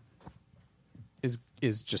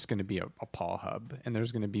just going to be a Paul hub, and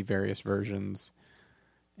there's going to be various versions,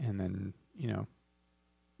 and then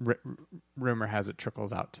rumor has it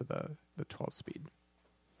trickles out to the 12 speed.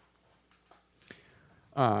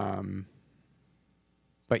 But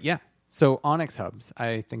yeah, so Onyx hubs,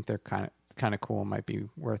 I think they're kind of cool. Might be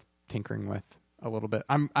worth tinkering with a little bit.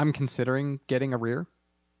 I'm considering getting a rear,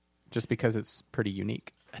 just because it's pretty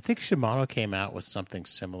unique. I think Shimano came out with something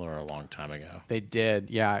similar a long time ago. They did,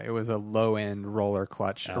 yeah. It was a low end roller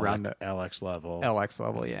clutch around the LX level. LX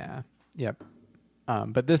level, yeah, yep.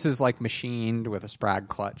 But this is like machined with a Sprag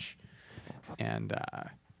clutch, and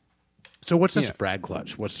so what's a Sprag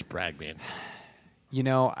clutch? What's Sprag mean?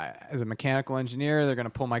 As a mechanical engineer, they're going to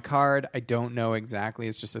pull my card. I don't know exactly.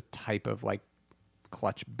 It's just a type of like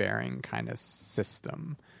clutch bearing kind of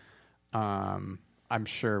system. I'm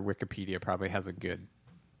sure Wikipedia probably has a good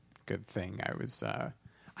thing.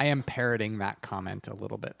 I am parroting that comment a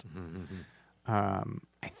little bit. I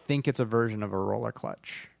think it's a version of a roller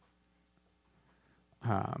clutch.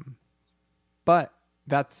 But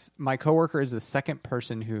my coworker is the second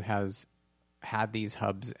person who has had these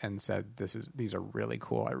hubs and said these are really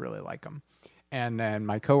cool. I really like them. And then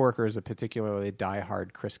my coworker is a particularly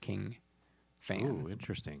diehard Chris King fan. Ooh,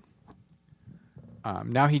 interesting.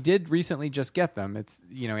 Now he did recently just get them. It's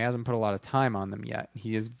he hasn't put a lot of time on them yet.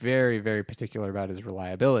 He is very, very particular about his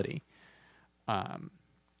reliability.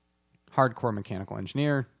 Hardcore mechanical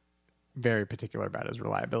engineer, very particular about his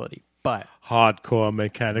reliability. But hardcore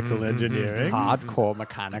mechanical engineering. Hardcore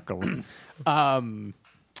mechanical.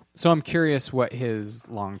 So I'm curious what his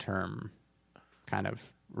long-term kind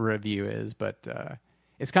of review is, but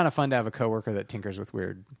it's kind of fun to have a coworker that tinkers with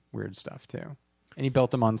weird stuff too. And he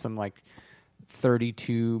built them on some like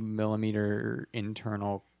 32 millimeter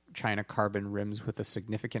internal China carbon rims with a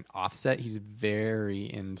significant offset. He's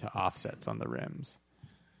very into offsets on the rims.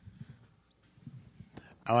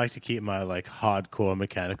 I like to keep my like hardcore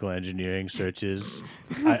mechanical engineering searches.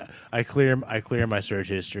 I clear my search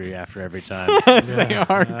history after every time. Say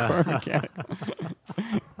hardcore mechanical.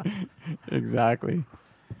 Exactly.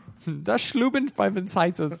 Das Schluben bei den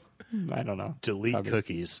Sites. I don't know. Delete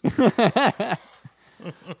cookies.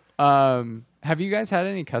 Have you guys had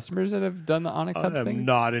any customers that have done the Onyx Hubs thing? I'm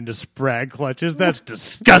not into Sprag clutches. That's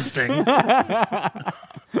disgusting.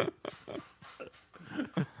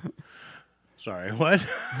 Sorry, what?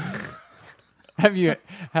 Have you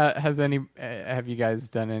guys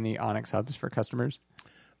done any Onyx Hubs for customers?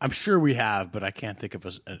 I'm sure we have, but I can't think of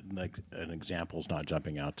an example's not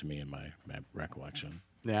jumping out to me in my recollection.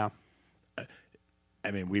 Yeah.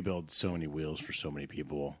 I mean, we build so many wheels for so many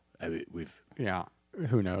people. Yeah.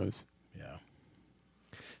 Who knows? Yeah.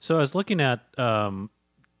 So I was looking at. Can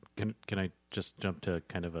I just jump to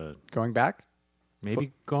kind of a going back?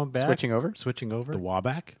 Maybe going back, switching over the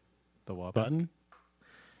Waback button.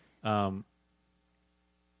 What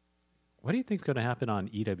do you think is going to happen on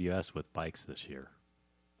EWS with bikes this year?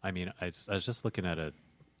 I mean, I was just looking at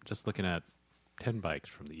 10 bikes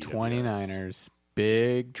from the EWS. 29ers,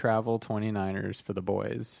 big travel 29ers for the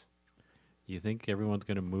boys. You think everyone's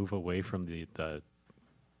going to move away from the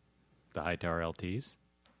high tower LTs?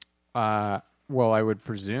 Well, I would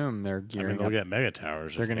presume they're gearing they'll get mega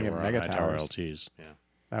towers. They're going to get mega tower towers. LTs. Yeah,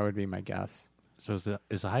 that would be my guess. So is the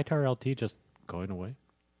high tower LT just going away?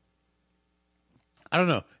 I don't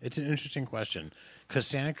know. It's an interesting question because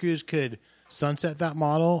Santa Cruz could sunset that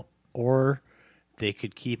model, or they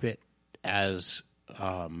could keep it as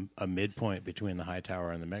a midpoint between the high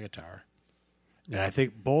tower and the mega tower. Yeah. And I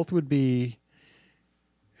think both would be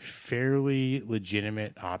fairly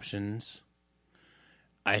legitimate options.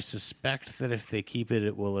 I suspect that if they keep it,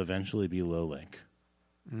 it will eventually be low link.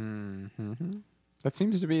 That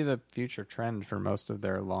seems to be the future trend for most of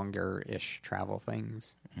their longer-ish travel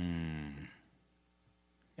things.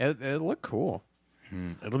 It looked cool.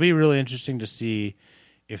 It'll be really interesting to see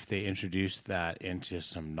if they introduce that into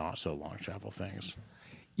some not so long travel things.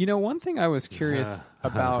 You know, one thing I was curious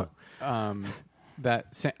about that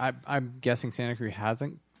I'm guessing Santa Cruz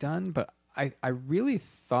hasn't done, but I really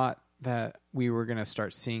thought that we were going to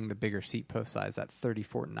start seeing the bigger seat post size, that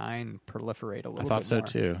 34.9, proliferate a little bit more. I thought so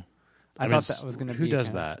too. I thought that was going to be... Who does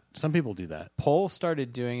that? Some people do that. Pole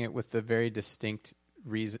started doing it with the very distinct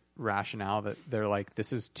rationale that they're like,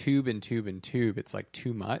 this is tube and tube and tube. It's like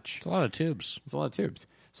too much. It's a lot of tubes. It's a lot of tubes.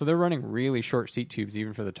 So they're running really short seat tubes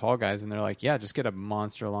even for the tall guys, and they're like, yeah, just get a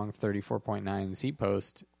monster long 34.9 seat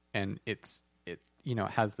post, and it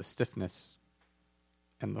has the stiffness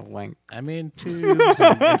and the length. I mean, tubes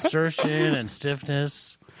and insertion and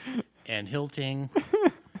stiffness and hilting.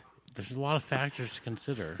 There's a lot of factors to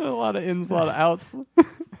consider. A lot of ins, a lot of outs.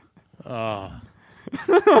 Oh,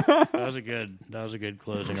 that was a good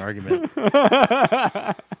closing argument.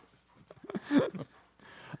 But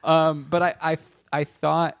I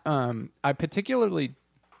thought I particularly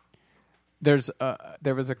there was a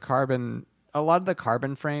lot of the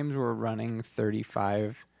carbon frames were running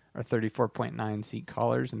 35 or 34.9 seat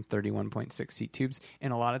collars and 31.6 seat tubes,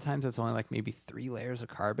 and a lot of times it's only like maybe 3 layers of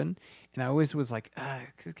carbon, and I always was like,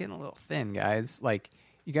 it's getting a little thin, guys. Like,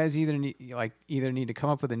 you guys either need to come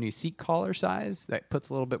up with a new seat collar size that puts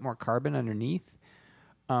a little bit more carbon underneath.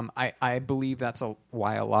 I believe that's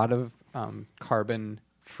why a lot of carbon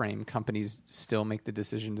frame companies still make the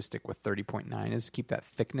decision to stick with 30.9, is to keep that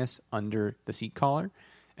thickness under the seat collar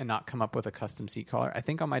and not come up with a custom seat collar. I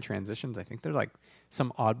think on my transitions, I think they're like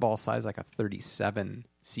some oddball size, like a 37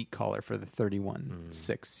 seat collar for the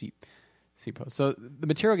 31.6 seat post. So the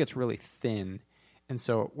material gets really thin. And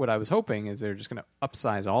so what I was hoping is they're just going to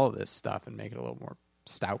upsize all of this stuff and make it a little more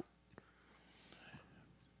stout.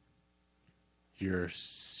 Your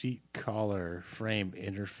seat collar frame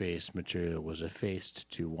interface material was effaced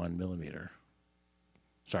to 1 millimeter.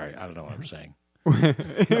 Sorry, I don't know what I'm saying.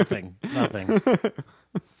 Nothing.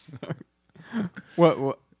 Sorry. What?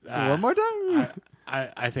 One more time?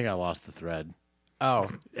 I think I lost the thread. Oh.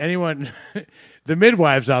 Anyone, the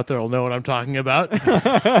midwives out there will know what I'm talking about.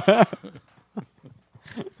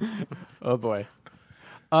 Oh boy.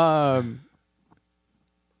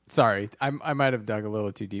 Sorry, I might have dug a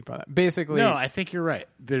little too deep on that. Basically, No, I think you're right.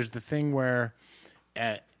 There's the thing where,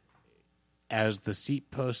 as the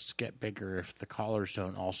seat posts get bigger, if the collars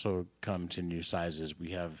don't also come to new sizes,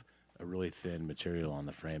 we have a really thin material on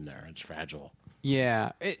the frame there. It's fragile.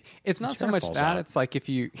 yeah, it's not Its so hair much falls that out. it's like if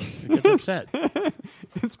you It gets upset.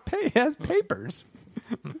 it has papers.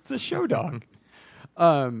 It's a show dog.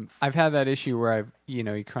 I've had that issue where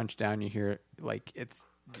you crunch down, you hear like it's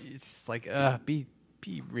just like be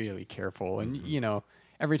really careful, and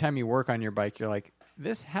every time you work on your bike, you're like,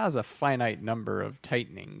 this has a finite number of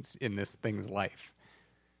tightenings in this thing's life.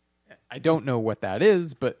 I don't know what that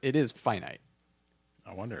is, but it is finite.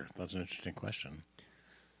 I wonder. That's an interesting question.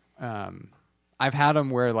 I've had them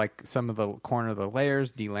where like some of the corner of the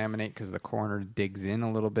layers delaminate because the corner digs in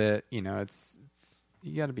a little bit. It's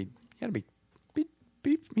you gotta be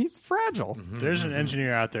he's fragile. There's an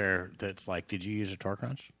engineer out there that's like, did you use a torque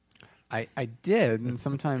wrench? I did, and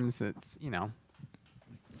sometimes it's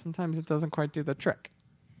sometimes it doesn't quite do the trick.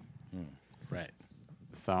 Right.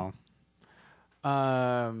 So,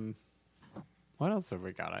 what else have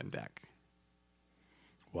we got on deck?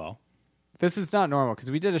 Well, This is not normal because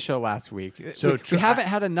we did a show last week. So we haven't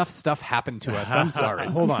had enough stuff happen to us. I'm sorry.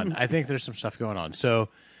 hold on. I think there's some stuff going on. So,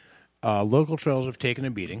 local trails have taken a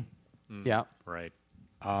beating. Yeah. Right.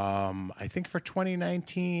 I think for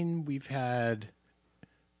 2019, we've had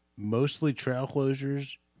mostly trail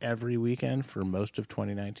closures every weekend for most of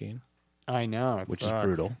 2019, I know. which is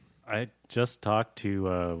brutal. I just talked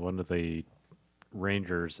to one of the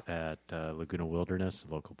rangers at Laguna Wilderness,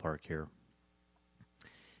 the local park here,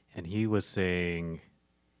 and he was saying,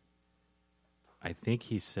 I think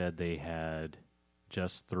he said they had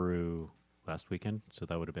just through last weekend, so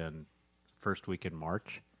that would have been first week in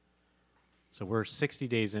March. So we're 60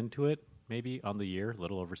 days into it, maybe on the year, a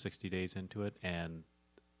little over 60 days into it, and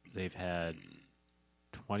they've had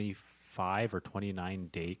 25 or 29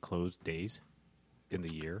 closed days in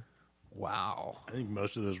the year. Wow. I think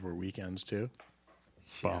most of those were weekends too.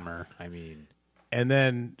 Bummer. I mean, And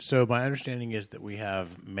then, so my understanding is that we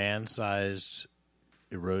have man-sized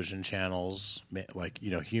erosion channels,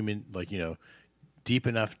 deep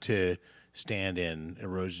enough to stand in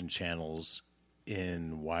erosion channels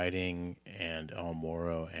in Whiting and El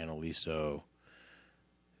Moro and Aliso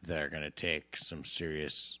that are going to take some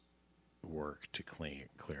serious work to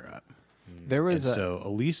clear up. There was So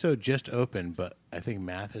Aliso just opened, but I think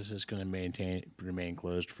Mathis is going to remain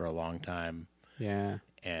closed for a long time, yeah.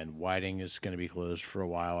 and Whiting is going to be closed for a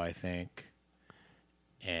while, I think.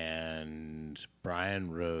 And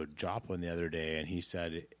Brian rode Joplin the other day, and he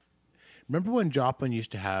said, remember when Joplin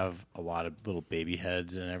used to have a lot of little baby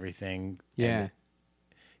heads and everything? Yeah. And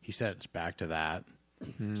he said it's back to that.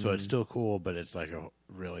 So it's still cool, but it's like a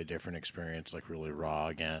really different experience, like really raw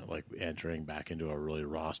again, like entering back into a really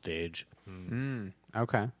raw stage.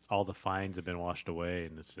 Okay. All the fines have been washed away,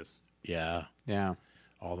 and it's just Yeah. Yeah.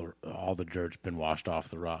 All the dirt's been washed off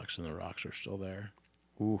the rocks, and the rocks are still there.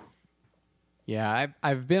 Ooh. Yeah,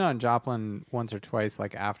 I've been on Joplin once or twice,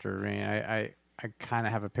 like after rain. I kind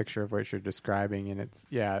of have a picture of what you're describing, and it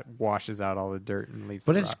washes out all the dirt and leaves.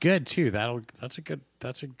 But the it's rock. good too. That's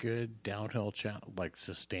a good downhill like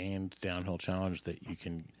sustained downhill challenge that you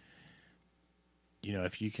can.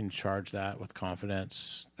 If you can charge that with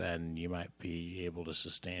confidence, then you might be able to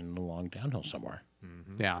sustain a long downhill somewhere.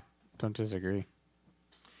 Yeah, don't disagree.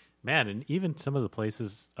 man, and even some of the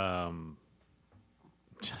places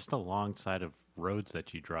just alongside of roads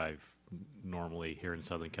that you drive normally here in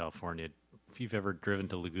Southern California. If you've ever driven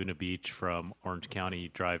to Laguna Beach from Orange County, you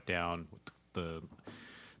drive down the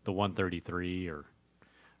 133,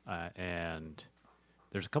 and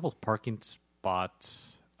there's a couple of parking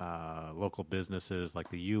spots, local businesses like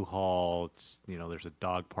the U-Haul. There's a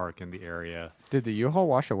dog park in the area. Did the U-Haul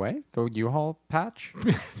wash away? The U-Haul patch?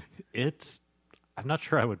 I'm not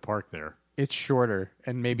sure I would park there. It's shorter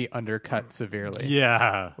and maybe undercut severely.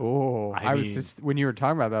 Yeah. Oh, I was mean- just when you were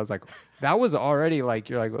talking about that, I was like, that was already like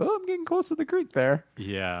you're like, oh, I'm getting close to the creek there.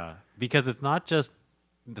 Yeah, because it's not just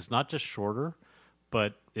shorter,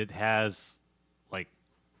 but it has like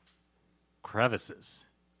crevices.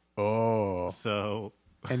 Oh, So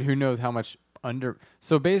and who knows how much under.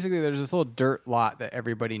 So basically, there's this little dirt lot that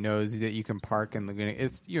everybody knows that you can park in Laguna.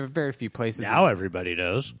 It's very few places. Now everybody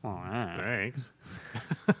knows. Oh, all right. thanks.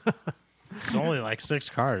 It's only like 6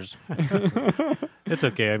 cars. It's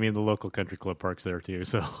okay. I mean, the local country club parks there too.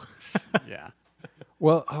 So Yeah.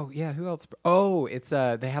 Well, who else? Oh, it's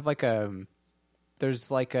they have like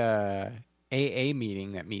there's like a AA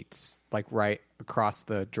meeting that meets like right across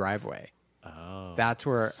the driveway. oh, That's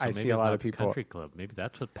where so I maybe see a it's lot not of the people. country club. Maybe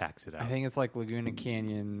that's what packs it out. I think it's like Laguna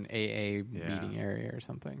Canyon AA meeting area or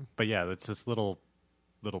something. But yeah, it's this little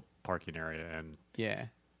parking area, and Yeah.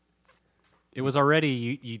 it was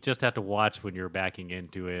already you just have to watch when you're backing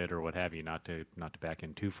into it or what have you, not to back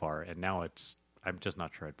in too far. And now I'm just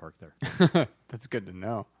not sure I'd park there. That's good to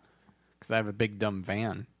know. Because I have a big dumb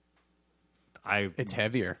van. It's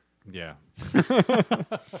heavier. Yeah.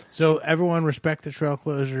 So everyone respect the trail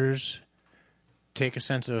closures. Take a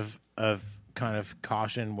sense of kind of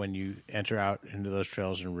caution when you enter out into those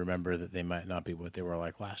trails, and remember that they might not be what they were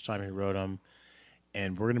like last time you rode them.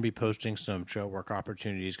 And we're going to be posting some trail work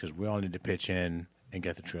opportunities because we all need to pitch in and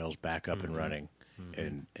get the trails back up and running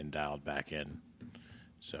and dialed back in.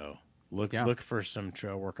 So look for some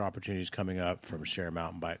trail work opportunities coming up from Share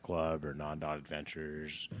Mountain Bike Club or Non-Dot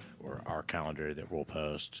Adventures or our calendar that we'll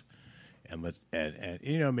post. And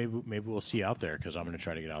maybe we'll see you out there because I'm going to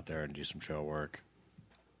try to get out there and do some trail work.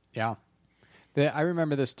 Yeah. I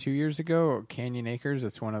remember this 2 years ago, Canyon Acres.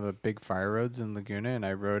 It's one of the big fire roads in Laguna, and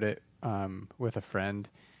I rode it with a friend.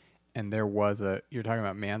 And there was you're talking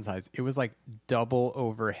about man size. It was like double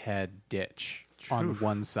overhead ditch on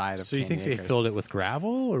one side of So you Canyon think they Acres. filled it with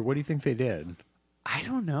gravel, or what do you think they did? I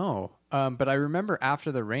don't know. But I remember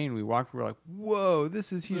after the rain, we walked. We were like, "Whoa,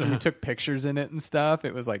 this is huge!" We took pictures in it and stuff.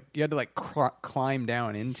 It was like you had to like climb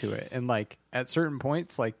down into it, and like at certain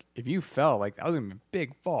points, like if you fell, like that was gonna be a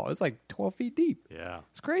big fall. It's like 12 feet deep. Yeah.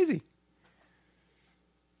 It's crazy.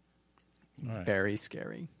 All right. Very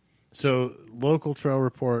scary. So local trail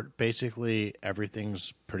report, basically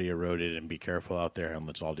everything's pretty eroded, and be careful out there, and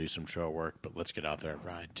let's all do some trail work, but let's get out there and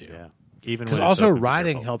ride too. Yeah. Even Because when it's also open, be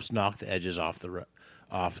riding careful. helps knock the edges off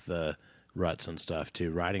the ruts and stuff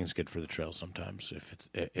too. Riding's good for the trail sometimes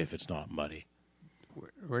if it's not muddy.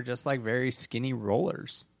 We're just like very skinny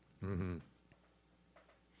rollers.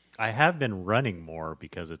 I have been running more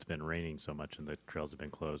because it's been raining so much and the trails have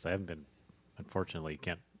been closed. I haven't been, unfortunately,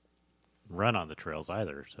 can't run on the trails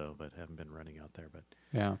either. But haven't been running out there. But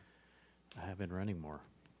Yeah. I have been running more.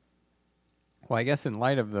 Well, I guess in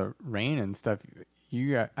light of the rain and stuff,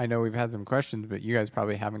 I know we've had some questions, but you guys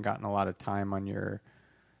probably haven't gotten a lot of time on your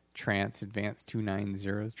Trans Advanced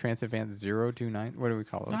 290s, Trans Advanced 029. What do we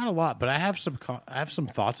call those? Not a lot, but I have some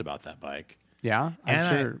thoughts about that bike. Yeah, I'm And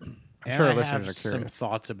sure. I'm sure I our listeners have are some curious.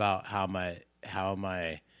 thoughts about how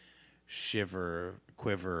my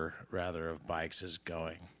quiver rather of bikes is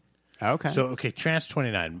going. Okay. So okay, Trans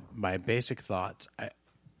 29. My basic thoughts.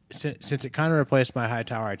 Since it kind of replaced my high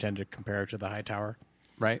tower, I tend to compare it to the high tower.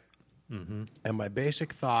 right. And my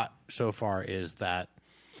basic thought so far is that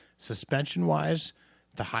suspension wise,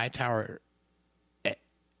 the high tower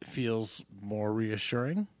feels more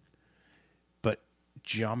reassuring, but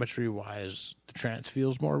geometry wise, the Trans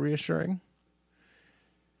feels more reassuring.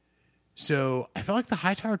 So I felt like the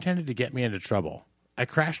high tower tended to get me into trouble. I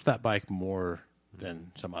crashed that bike more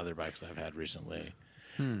than some other bikes that I've had recently.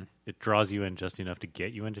 It draws you in just enough to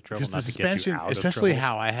get you into trouble, Because not the to get you suspension, out especially of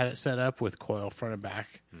trouble. how I had it set up with coil front and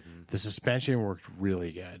back, the suspension worked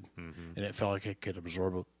really good, and it felt like it could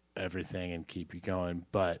absorb everything and keep you going.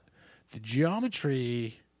 But the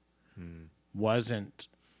geometry wasn't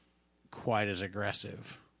quite as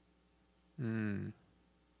aggressive or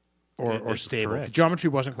It's stable. correct. The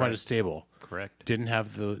geometry wasn't quite Correct. as stable. Correct. Didn't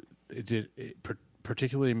have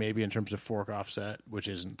particularly maybe in terms of fork offset, which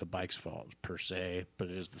isn't the bike's fault per se,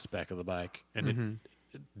 but it is the spec of the bike. And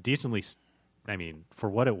it decently, I mean, for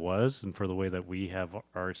what it was and for the way that we have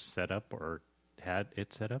our setup or had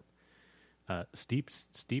it set up, steep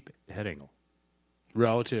head angle.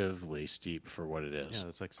 Relatively steep for what it is. Yeah,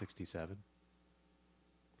 it's like 67.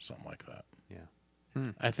 Something like that.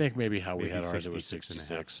 Yeah. I think maybe how we Maybe had ours, it was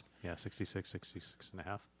 66 and a half. 66 Yeah, 66 and a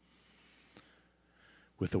half.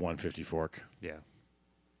 with the 150 fork. Yeah.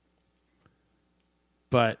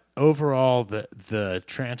 But overall, the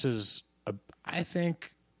Trance's, I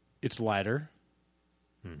think it's lighter.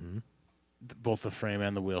 Both the frame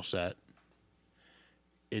and the wheel set.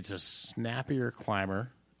 It's a snappier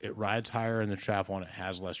climber. It rides higher in the travel and it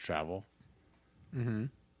has less travel. And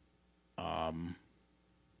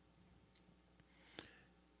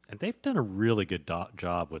they've done a really good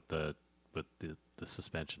job with the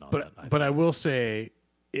suspension on that. But I will say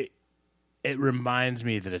it reminds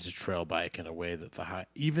me that it's a trail bike in a way that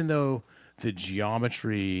even though the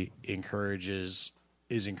geometry is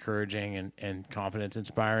encouraging and confidence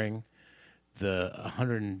inspiring, the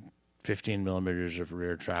 115 millimeters of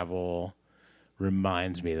rear travel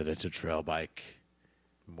reminds me that it's a trail bike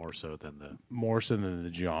more so than the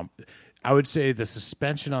I would say the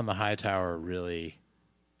suspension on the high tower really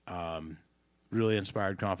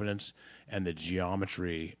inspired confidence, and the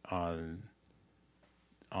geometry on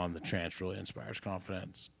the Trance really inspires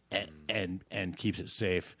confidence and keeps it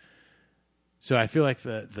safe. So I feel like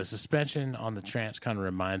the suspension on the Trance kind of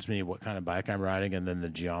reminds me what kind of bike I'm riding, and then the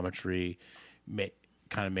geometry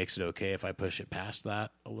kind of makes it okay if I push it past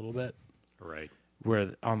that a little bit. right.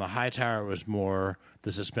 Where on the high tower it was more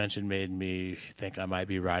the suspension made me think I might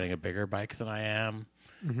be riding a bigger bike than I am,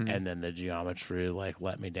 and then the geometry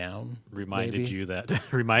let me down. Reminded maybe. you that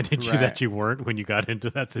that you weren't when you got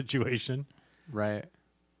into that situation. Right.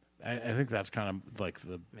 I think that's kind of like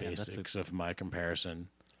the that's basics of my comparison.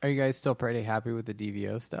 Are you guys still pretty happy with the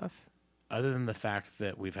DVO stuff? Other than the fact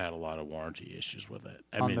that we've had a lot of warranty issues with it.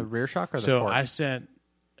 I On mean, the rear shock or the so fork? I sent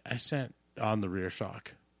on the rear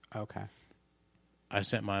shock. Okay. I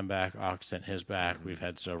sent mine back. Ox sent his back. We've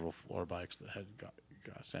had several floor bikes that had got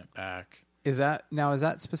sent back. Is that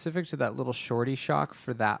specific to that little shorty shock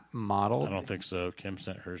for that model? I don't think so. Kim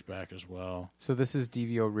sent hers back as well. So this is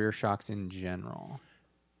DVO rear shocks in general.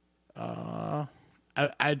 I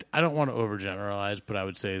don't want to overgeneralize, but I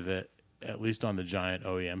would say that at least on the Giant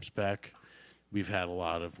OEM spec, we've had a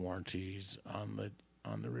lot of warranties on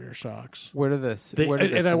the rear shocks. What are the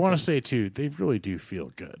And I want to symptoms? say too, they really do feel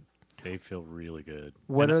good. They feel really good.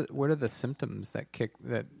 What are the symptoms that kick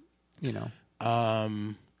that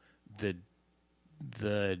The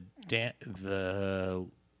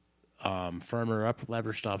firmer up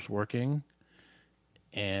lever stops working,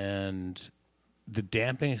 and the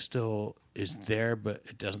damping still is there, but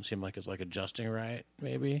it doesn't seem like it's adjusting right.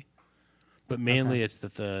 Maybe, but mainly it's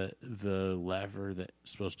that the lever that's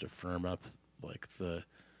supposed to firm up the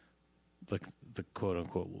quote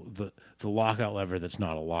unquote the lockout lever that's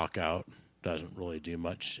not a lockout doesn't really do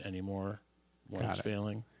much anymore when Got it's it.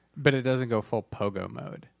 failing. but it doesn't go full pogo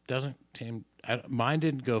mode. Doesn't seem. Mine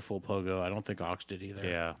didn't go full pogo. I don't think Ox did either.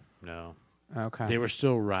 Yeah. No. Okay. They were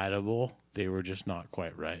still rideable. They were just not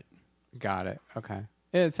quite right. Got it. Okay.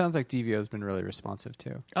 It sounds like DVO's been really responsive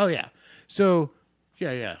too. Oh yeah. So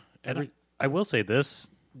yeah. I will say this.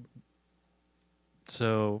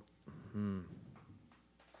 So,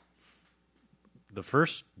 the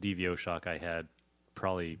first DVO shock I had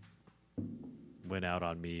probably went out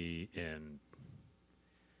on me in,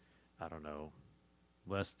 I don't know,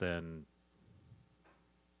 less than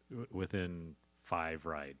within 5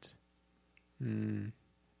 rides.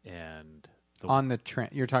 and On the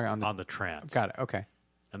you're talking on the trans. Got it. Okay.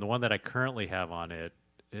 And the one that I currently have on it,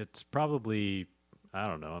 it's probably, I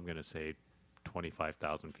don't know, I'm going to say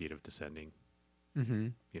 25,000 feet of descending. Mm-hmm.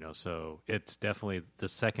 So it's definitely, the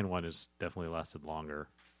second one has definitely lasted longer.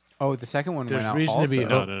 Oh, the second one There's went out reason to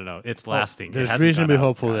also. be No. It's lasting. There's It hasn't reason to be gone out.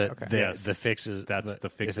 hopeful that Okay. Yes. the fix is That's the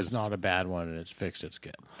fix If it's is- not a bad one and it's fixed, it's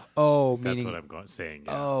good. Oh, That's meaning. what I'm saying.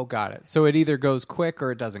 Yeah. Oh, got it. So it either goes quick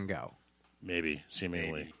or it doesn't go. Maybe,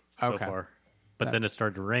 seemingly. Maybe so Okay. far. But then it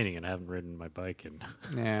started raining, and I haven't ridden my bike. And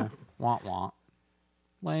Yeah. Want.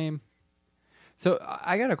 Lame. So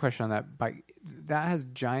I got a question on that bike. That has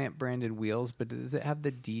giant branded wheels, but does it have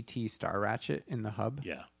the DT star ratchet in the hub?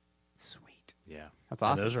 Yeah. Sweet. yeah, That's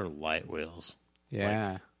And awesome. those are light wheels.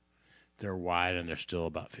 Yeah. They're wide and they're still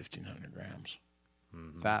about 1,500 grams.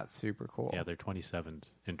 That's super cool. yeah, they're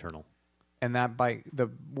 27s internal. And that bike, the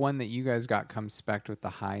one that you guys got, comes spec'd with the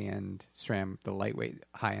high-end SRAM, the lightweight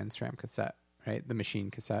high-end SRAM cassette, right? The machine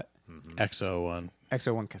cassette. XO1.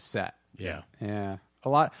 XO1 cassette. Yeah. Yeah. A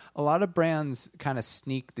lot of brands kind of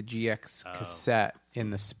sneak the GX cassette in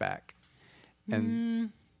the spec.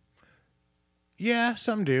 And Yeah,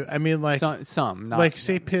 some do. I mean, like, some not like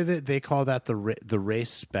say Pivot, they call that the race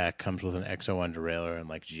spec comes with an XO1 derailleur and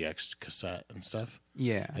like GX cassette and stuff.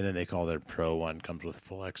 yeah. And then they call their Pro one comes with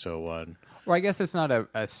full XO1. Or I guess it's not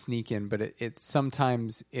a sneak in, but it's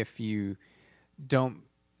sometimes if you don't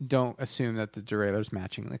assume that the derailleur's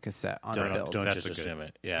matching the cassette on a build. Don't That's just a good- assume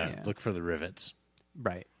it. Yeah, Yeah. look for the rivets.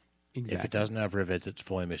 Right. Exactly. If it doesn't have rivets, it's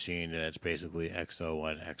fully machined and it's basically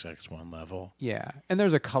XO1, XX1 level. Yeah, and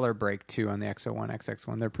there's a color break too on the XO1,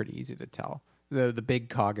 XX1. They're pretty easy to tell. The big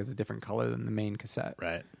cog is a different color than the main cassette,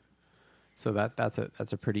 Right. so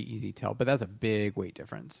that's a pretty easy tell. But that's a big weight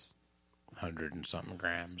difference. 100 and something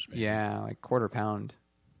grams. Maybe. Yeah, like quarter pound,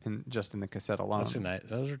 just in the cassette alone. That's a nice,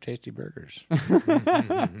 those are tasty burgers.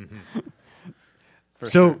 For So,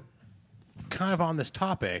 sure. kind of on this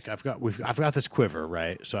topic, I've got this quiver,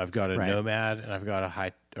 right? So I've got a Right. Nomad and I've got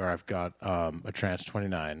a Trans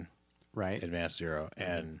 29 right? Advanced Zero,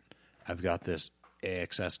 and I've got this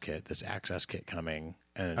AXS kit, this Access kit coming,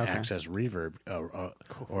 and an Okay. Access reverb,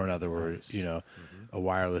 or in other words, a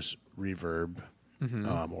wireless reverb,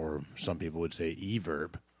 or some people would say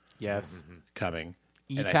eVerb Yes, coming.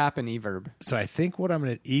 And E-tap and eVerb. So I think what I'm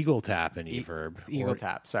going to Eagle Tap and eVerb, Eagle or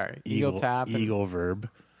tap. Sorry, Eagle tap. And Eagle Verb.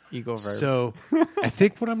 Eagle verb. So I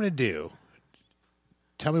think what I'm going to do,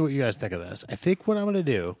 tell me what you guys think of this. I think what I'm going to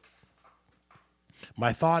do,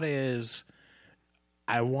 my thought is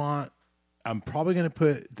I'm probably going to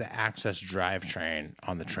put the Access drivetrain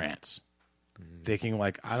on the Trans. Thinking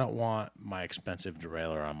like, I don't want my expensive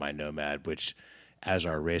derailleur on my Nomad, which, as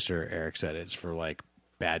our racer Eric said, it's for like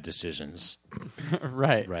bad decisions.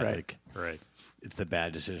 right. Like, Right. it's the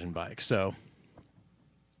bad decision bike. So,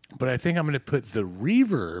 but I think I'm going to put the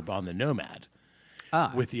reverb on the Nomad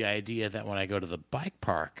with the idea that when I go to the bike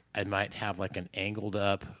park, I might have like an angled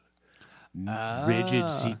up, rigid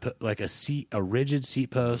seat, a rigid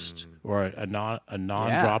seat post or a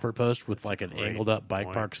non-dropper post with like an angled up bike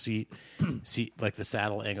point. park seat, like the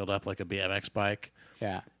saddle angled up like a BMX bike.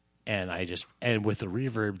 Yeah. And with the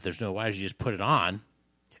reverb, there's no wise. You just put it on.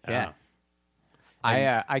 Yeah.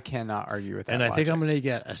 I cannot argue with that. And I think logic. I'm going to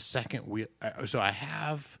get a second wheel. So I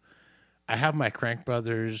have my Crank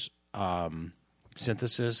Brothers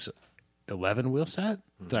Synthesis 11 wheel set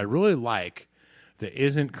that I really like. That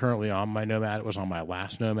isn't currently on my Nomad. It was on my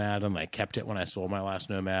last Nomad, and I kept it when I sold my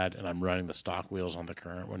last Nomad. And I'm running the stock wheels on the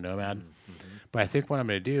current one Nomad. But I think what I'm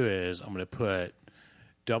going to do is I'm going to put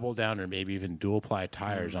double down or maybe even dual ply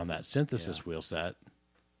tires on that Synthesis wheel set.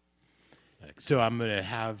 So I'm going to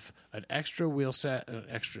have an extra wheel set,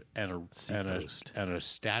 and a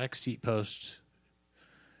static seat post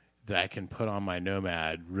that I can put on my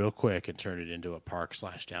Nomad real quick and turn it into a park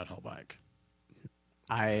 / downhill bike.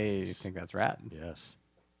 I think that's rad. Yes.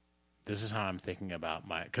 This is how I'm thinking about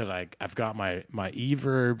because I've got my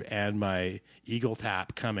eVerb and my Eagle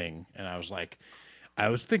Tap coming, and I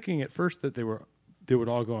was thinking at first that they would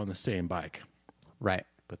all go on the same bike. Right.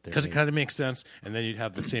 But Because it kind of makes sense, and then you'd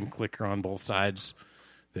have the same clicker on both sides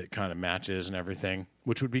that kind of matches and everything,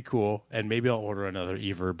 which would be cool. And maybe I'll order another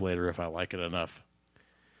eVerb later if I like it enough.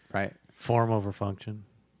 Right. Form over function.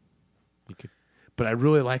 You could. But I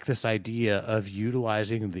really like this idea of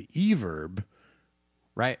utilizing the eVerb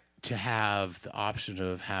Right. to have the option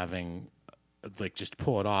of having, like, just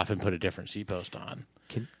pull it off and put a different seat post on.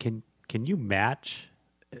 Can you match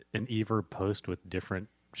an Ever post with different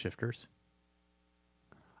shifters?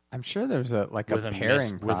 I'm sure there's a With a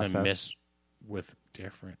pairing miss, process. with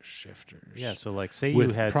different shifters. Yeah, so like say with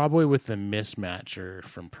you had probably with the mismatcher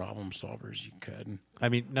from Problem Solvers, you could. I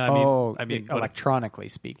mean what- electronically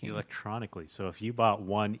speaking. electronically. So if you bought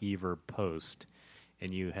one Ever post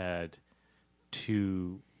and you had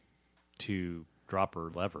two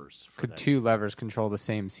dropper levers, for Could that. two levers control the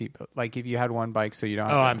same seat? Like if you had one bike, so you don't.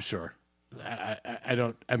 Oh, Have to, I'm sure. I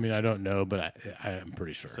don't. I mean, I don't know, but I am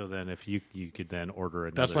pretty sure. So then if you could then order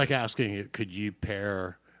another. That's like asking, could you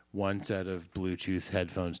pair one set of Bluetooth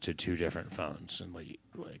headphones to two different phones, and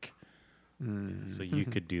like. So you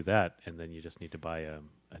could do that, and then you just need to buy a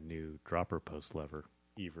new dropper post lever.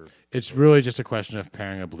 Ever. It's really just a question of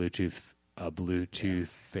pairing a Bluetooth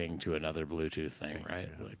thing to another Bluetooth thing, right?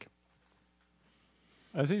 Yeah. Like.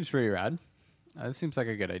 That seems pretty rad. That seems like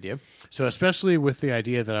a good idea. So especially with the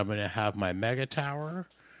idea that I'm going to have my Mega Tower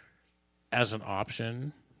as an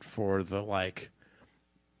option for the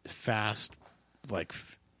fast,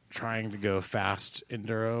 trying to go fast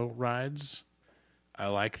enduro rides, I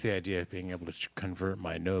like the idea of being able to convert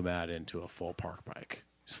my Nomad into a full park bike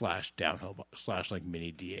 / downhill /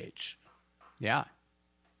 mini DH. Yeah.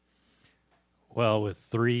 Well, with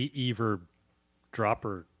 3 Ever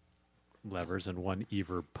dropper levers and 1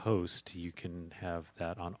 Ever post, you can have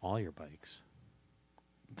that on all your bikes.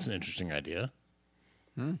 It's an interesting idea.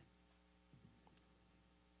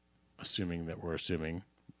 Assuming that we're assuming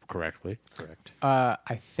correctly. Correct. I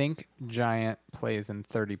think Giant plays in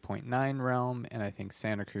 30.9 realm, and I think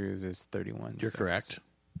Santa Cruz is 31. You're correct.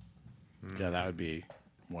 Yeah, that would be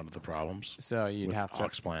one of the problems. So you'd with have to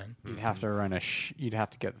Oxplan. you'd have to run you'd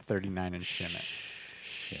have to get the 39 and shim it.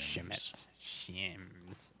 Shims.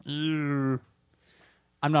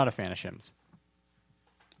 I'm not a fan of shims.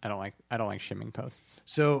 I don't like shimming posts.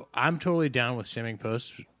 So I'm totally down with shimming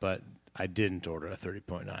posts, but I didn't order a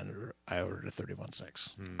 30.9. I ordered a 31.6.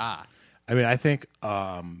 Ah. I mean, I think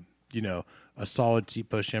a solid seat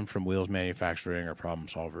post shim from Wheels Manufacturing or Problem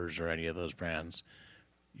Solvers or any of those brands,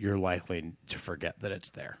 you're likely to forget that it's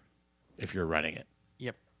there if you're running it.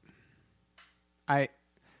 Yep. I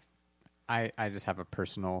just have a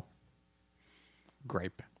personal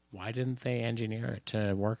gripe. Why didn't they engineer it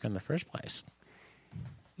to work in the first place?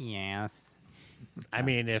 Yes. I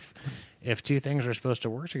mean, if two things are supposed to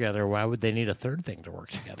work together, why would they need a third thing to work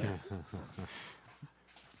together?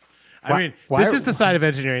 This is the side of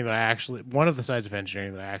engineering that one of the sides of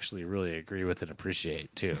engineering that I actually really agree with and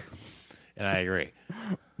appreciate too. And I agree.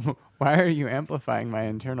 Why are you amplifying my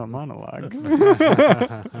internal monologue?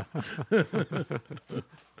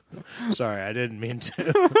 Sorry, I didn't mean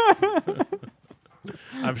to.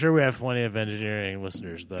 I'm sure we have plenty of engineering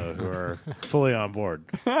listeners, though, who are fully on board.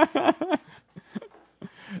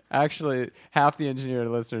 Actually, half the engineer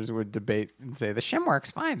listeners would debate and say the shim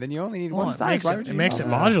works fine. Then you only need one size. It makes it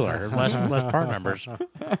modular, less part numbers.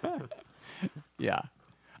 Yeah,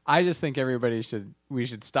 I just think we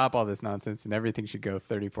should stop all this nonsense and everything should go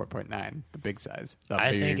 34.9, the big size.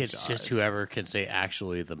 I think it's just whoever can say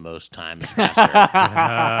actually the most times faster.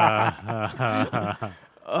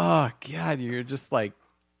 Oh God, you're just like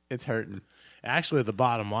it's hurting. Actually, the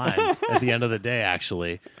bottom line at the end of the day,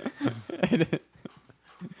 actually.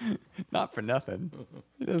 Not for nothing.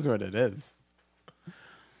 It is what it is.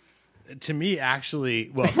 To me,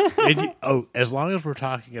 actually, as long as we're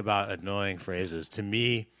talking about annoying phrases, to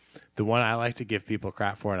me, the one I like to give people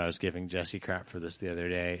crap for, and I was giving Jesse crap for this the other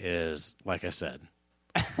day, is like I said.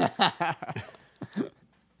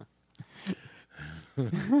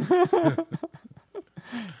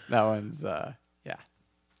 That one's yeah.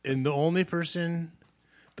 And the only person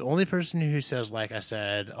who says like I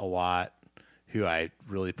said a lot, who I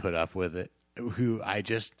really put up with it, who I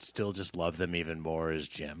still love them even more, is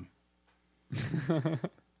Jim.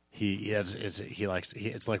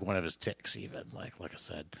 It's like one of his ticks, even like I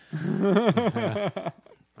said, and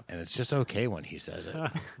it's just okay when he says it.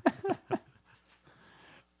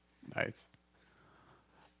 Nice.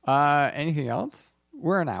 Anything else?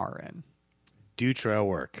 We're an hour in. Do trail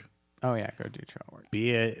work. Oh yeah, go do trail work.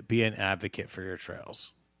 Be an advocate for your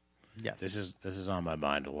trails. Yes. This is on my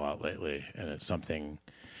mind a lot lately, and it's something.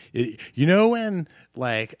 Let's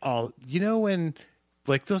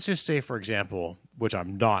just say, for example, which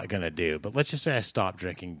I'm not gonna do, but let's just say I stopped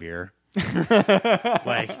drinking beer.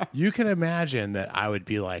 You can imagine that I would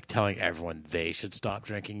be telling everyone they should stop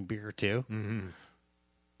drinking beer too. Mm-hmm.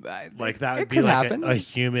 That would be a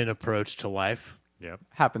human approach to life. Yep.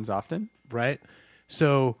 Happens often. Right?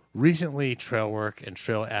 So recently, trail work and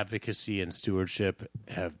trail advocacy and stewardship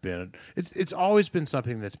have been, it's always been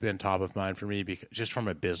something that's been top of mind for me, because just from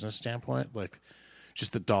a business standpoint,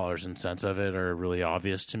 just the dollars and cents of it are really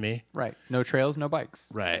obvious to me. Right. No trails, no bikes.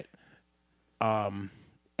 Right.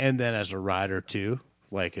 And then as a rider too,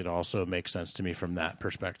 like it also makes sense to me from that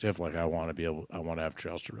perspective. Like I want to have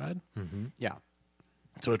trails to ride. Yeah.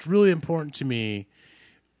 So it's really important to me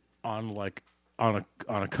on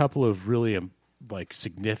a couple of really like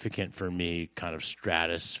significant for me kind of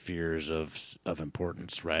stratospheres of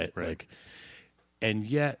importance, right? Like, and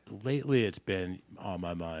yet lately it's been on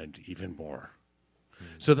my mind even more.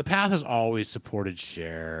 So the path has always supported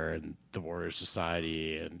Share and the Warrior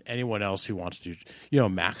Society and anyone else who wants to do,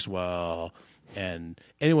 Maxwell and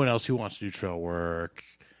anyone else who wants to do trail work.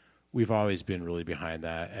 We've always been really behind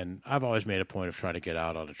that. And I've always made a point of trying to get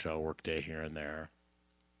out on a trail work day here and there.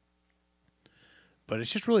 But it's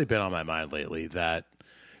just really been on my mind lately that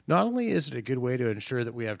not only is it a good way to ensure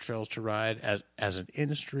that we have trails to ride as an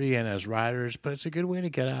industry and as riders, but it's a good way to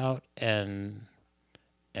get out and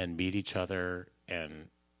meet each other and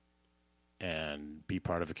be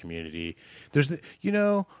part of a community. There's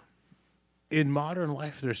in modern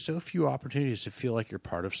life, there's so few opportunities to feel like you're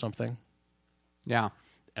part of something. Yeah.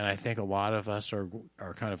 And I think a lot of us are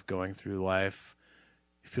kind of going through life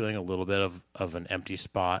feeling a little bit of an empty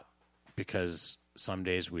spot because some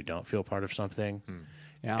days we don't feel part of something.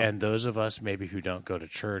 Yeah. And those of us maybe who don't go to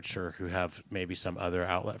church or who have maybe some other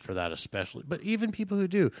outlet for that especially, but even people who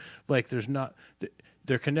do, like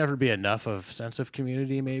there can never be enough of sense of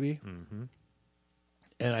community maybe.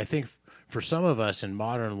 And I think for some of us in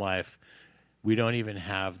modern life, we don't even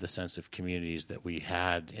have the sense of communities that we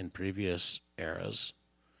had in previous eras.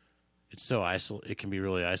 It's so it can be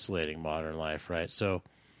really isolating, modern life, right? So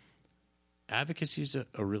advocacy is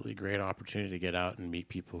a really great opportunity to get out and meet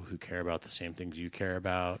people who care about the same things you care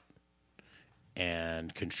about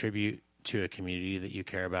and contribute to a community that you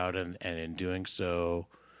care about, and in doing so,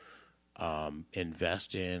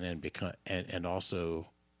 invest in and become and also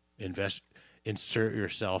insert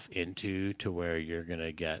yourself into to where you're going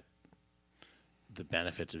to get the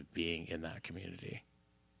benefits of being in that community.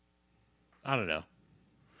 I don't know.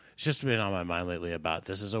 It's just been on my mind lately about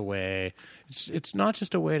this is a way. It's not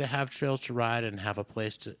just a way to have trails to ride and have a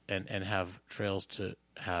place to and have trails to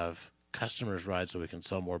have customers ride so we can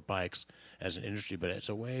sell more bikes as an industry, but it's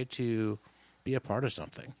a way to be a part of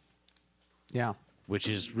something. Yeah. Which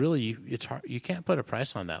is really it's hard. You can't put a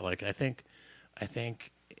price on that. Like I think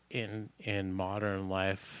in modern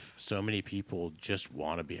life, so many people just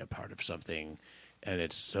want to be a part of something. And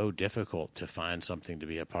it's so difficult to find something to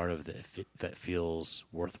be a part of that feels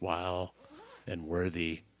worthwhile and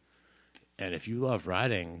worthy. And if you love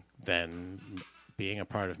riding, then being a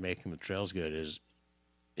part of making the trails good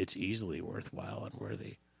it's easily worthwhile and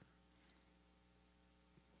worthy.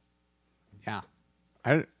 Yeah.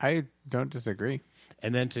 I don't disagree.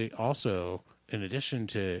 And then to also, in addition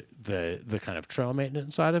to the kind of trail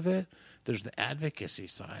maintenance side of it, there's the advocacy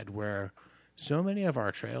side where so many of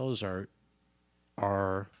our trails are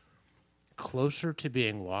closer to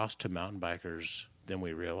being lost to mountain bikers than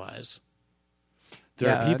we realize.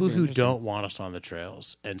 There are people who don't want us on the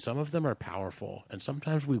trails, and some of them are powerful, and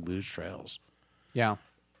sometimes we lose trails. Yeah.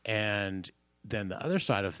 And then the other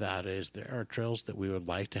side of that is there are trails that we would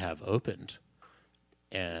like to have opened,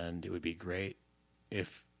 and it would be great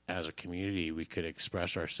if, as a community, we could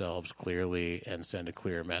express ourselves clearly and send a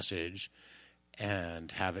clear message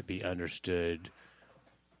and have it be understood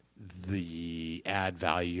the add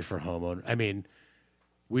value for homeowners. I mean,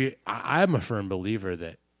 I'm a firm believer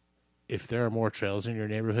that if there are more trails in your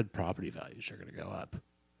neighborhood, property values are going to go up.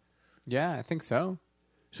 Yeah, I think so.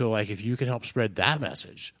 So, like, if you can help spread that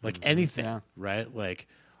message, like anything, right? Like,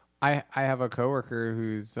 I have a coworker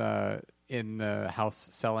who's in the house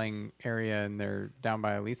selling area, and they're down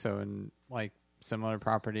by Aliso, and like similar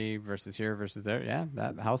property versus here versus there. Yeah,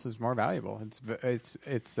 that house is more valuable. It's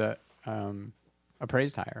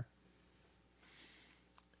appraised higher.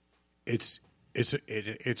 It's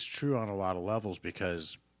true on a lot of levels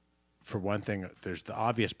because, for one thing, there's the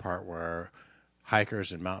obvious part where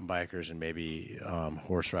hikers and mountain bikers and maybe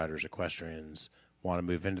horse riders, equestrians want to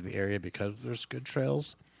move into the area because there's good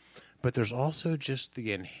trails. But there's also just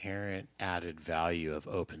the inherent added value of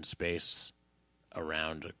open space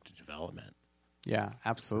around development. Yeah,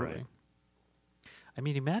 absolutely. Right. I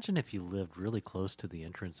mean, imagine if you lived really close to the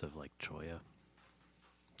entrance of like Choya.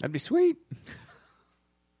 That'd be sweet.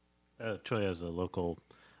 Choya is a local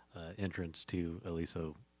entrance to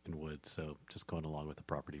Aliso and Woods, so just going along with the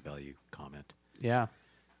property value comment. Yeah.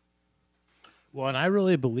 Well, and I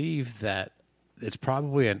really believe that it's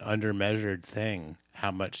probably an undermeasured thing how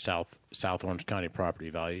much South Orange County property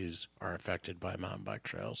values are affected by mountain bike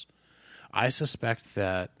trails. I suspect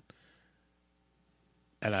that,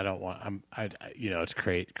 and I don't want it's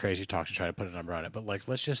crazy talk to try to put a number on it, but like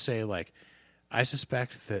let's just say like I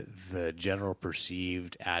suspect that the general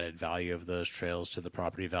perceived added value of those trails to the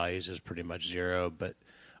property values is pretty much zero, but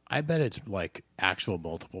I bet it's like actual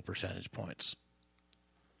multiple percentage points.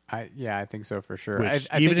 I think so for sure. Which,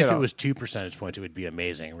 I even think if it was 2 percentage points, it would be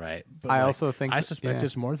amazing, right? But I also think I suspect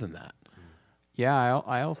it's more than that. Yeah,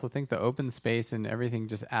 I also think the open space and everything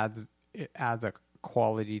just adds a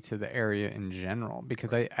quality to the area in general,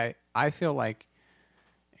 because I feel like,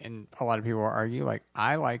 and a lot of people argue, like,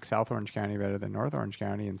 I like South Orange County better than North Orange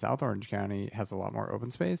County, and South Orange County has a lot more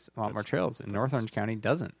open space, a lot more trails, and North Orange County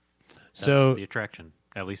doesn't. So the attraction,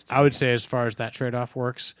 at least I would say, as far as that trade-off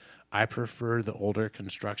works, I prefer the older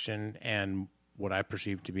construction and what I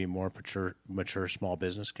perceive to be more mature small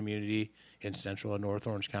business community in Central and North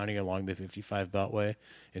Orange County along the 55 Beltway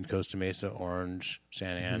in Costa Mesa, Orange,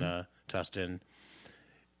 Santa Ana, Tustin.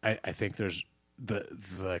 I think there's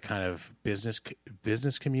the kind of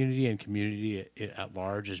business community and community at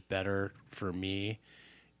large is better for me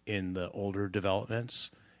in the older developments,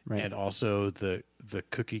 Right. and also the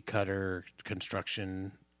cookie cutter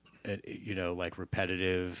construction, like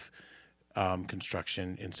repetitive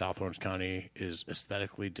construction in South Orange County is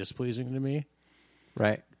aesthetically displeasing to me.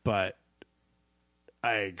 Right. But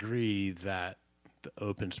I agree that the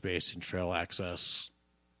open space and trail access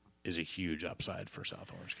is a huge upside for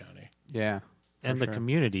South Orange County. Yeah. and for the sure.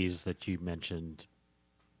 communities that you mentioned,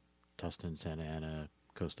 Tustin, Santa Ana,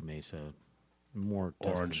 Costa Mesa, more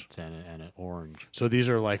Tustin, Orange. Santa Ana, Orange. So these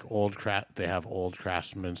are like they have old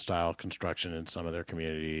craftsman style construction in some of their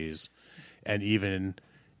communities, and even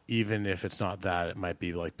if it's not that, it might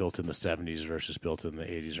be like built in the 70s versus built in the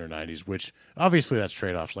 80s or 90s, which obviously that's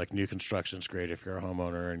trade-offs. Like new construction's great if you're a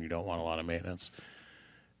homeowner and you don't want a lot of maintenance.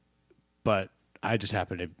 But I just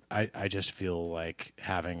I just feel like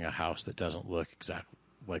having a house that doesn't look exactly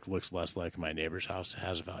like, looks less like my neighbor's house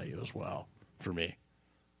has value as well for me.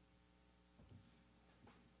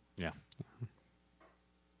 Yeah.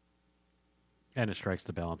 And it strikes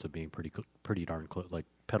the balance of being pretty darn close, like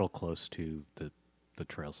pedal close to the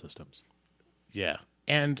trail systems. Yeah.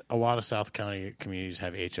 And a lot of South County communities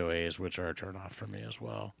have HOAs, which are a turnoff for me as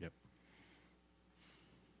well. Yep.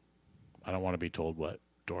 I don't want to be told what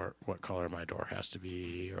color my door has to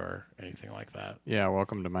be or anything like that. Yeah,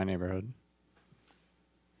 welcome to my neighborhood.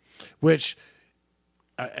 Which,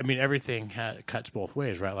 I mean, everything cuts both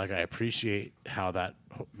ways, right? Like, I appreciate how that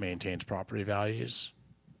maintains property values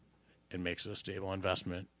and makes it a stable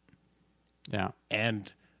investment. Yeah.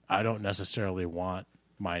 And I don't necessarily want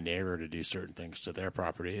my neighbor to do certain things to their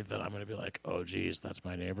property that I'm going to be like, oh, geez, that's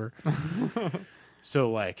my neighbor.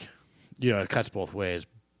 So, like, it cuts both ways.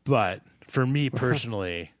 But for me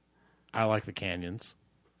personally, I like the canyons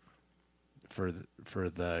for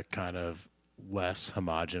the kind of less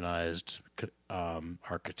homogenized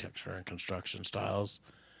architecture and construction styles,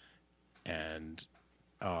 and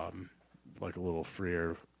like a little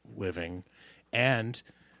freer living. And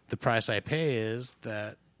the price I pay is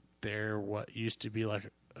that they're what used to be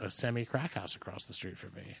like a semi crack house across the street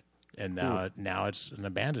from me, and now it's an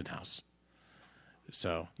abandoned house.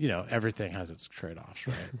 So everything has its trade offs,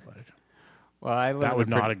 right? Like, Well, I live that in would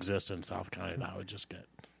a pretty- not exist in South County. That would just get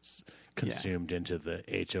consumed into the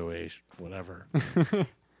HOA whatever.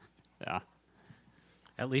 Yeah.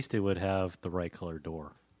 At least it would have the right color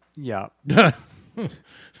door. Yeah.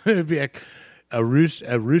 It'd be a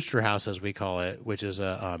rooster house, as we call it, which is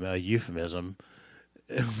a euphemism,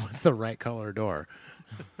 with the right color door.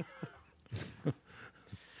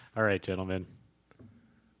 All right, gentlemen.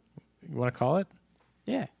 You want to call it?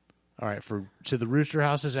 Yeah. All right. To the rooster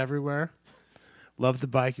houses everywhere. Love the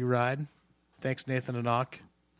bike you ride. Thanks, Nathan and Ock.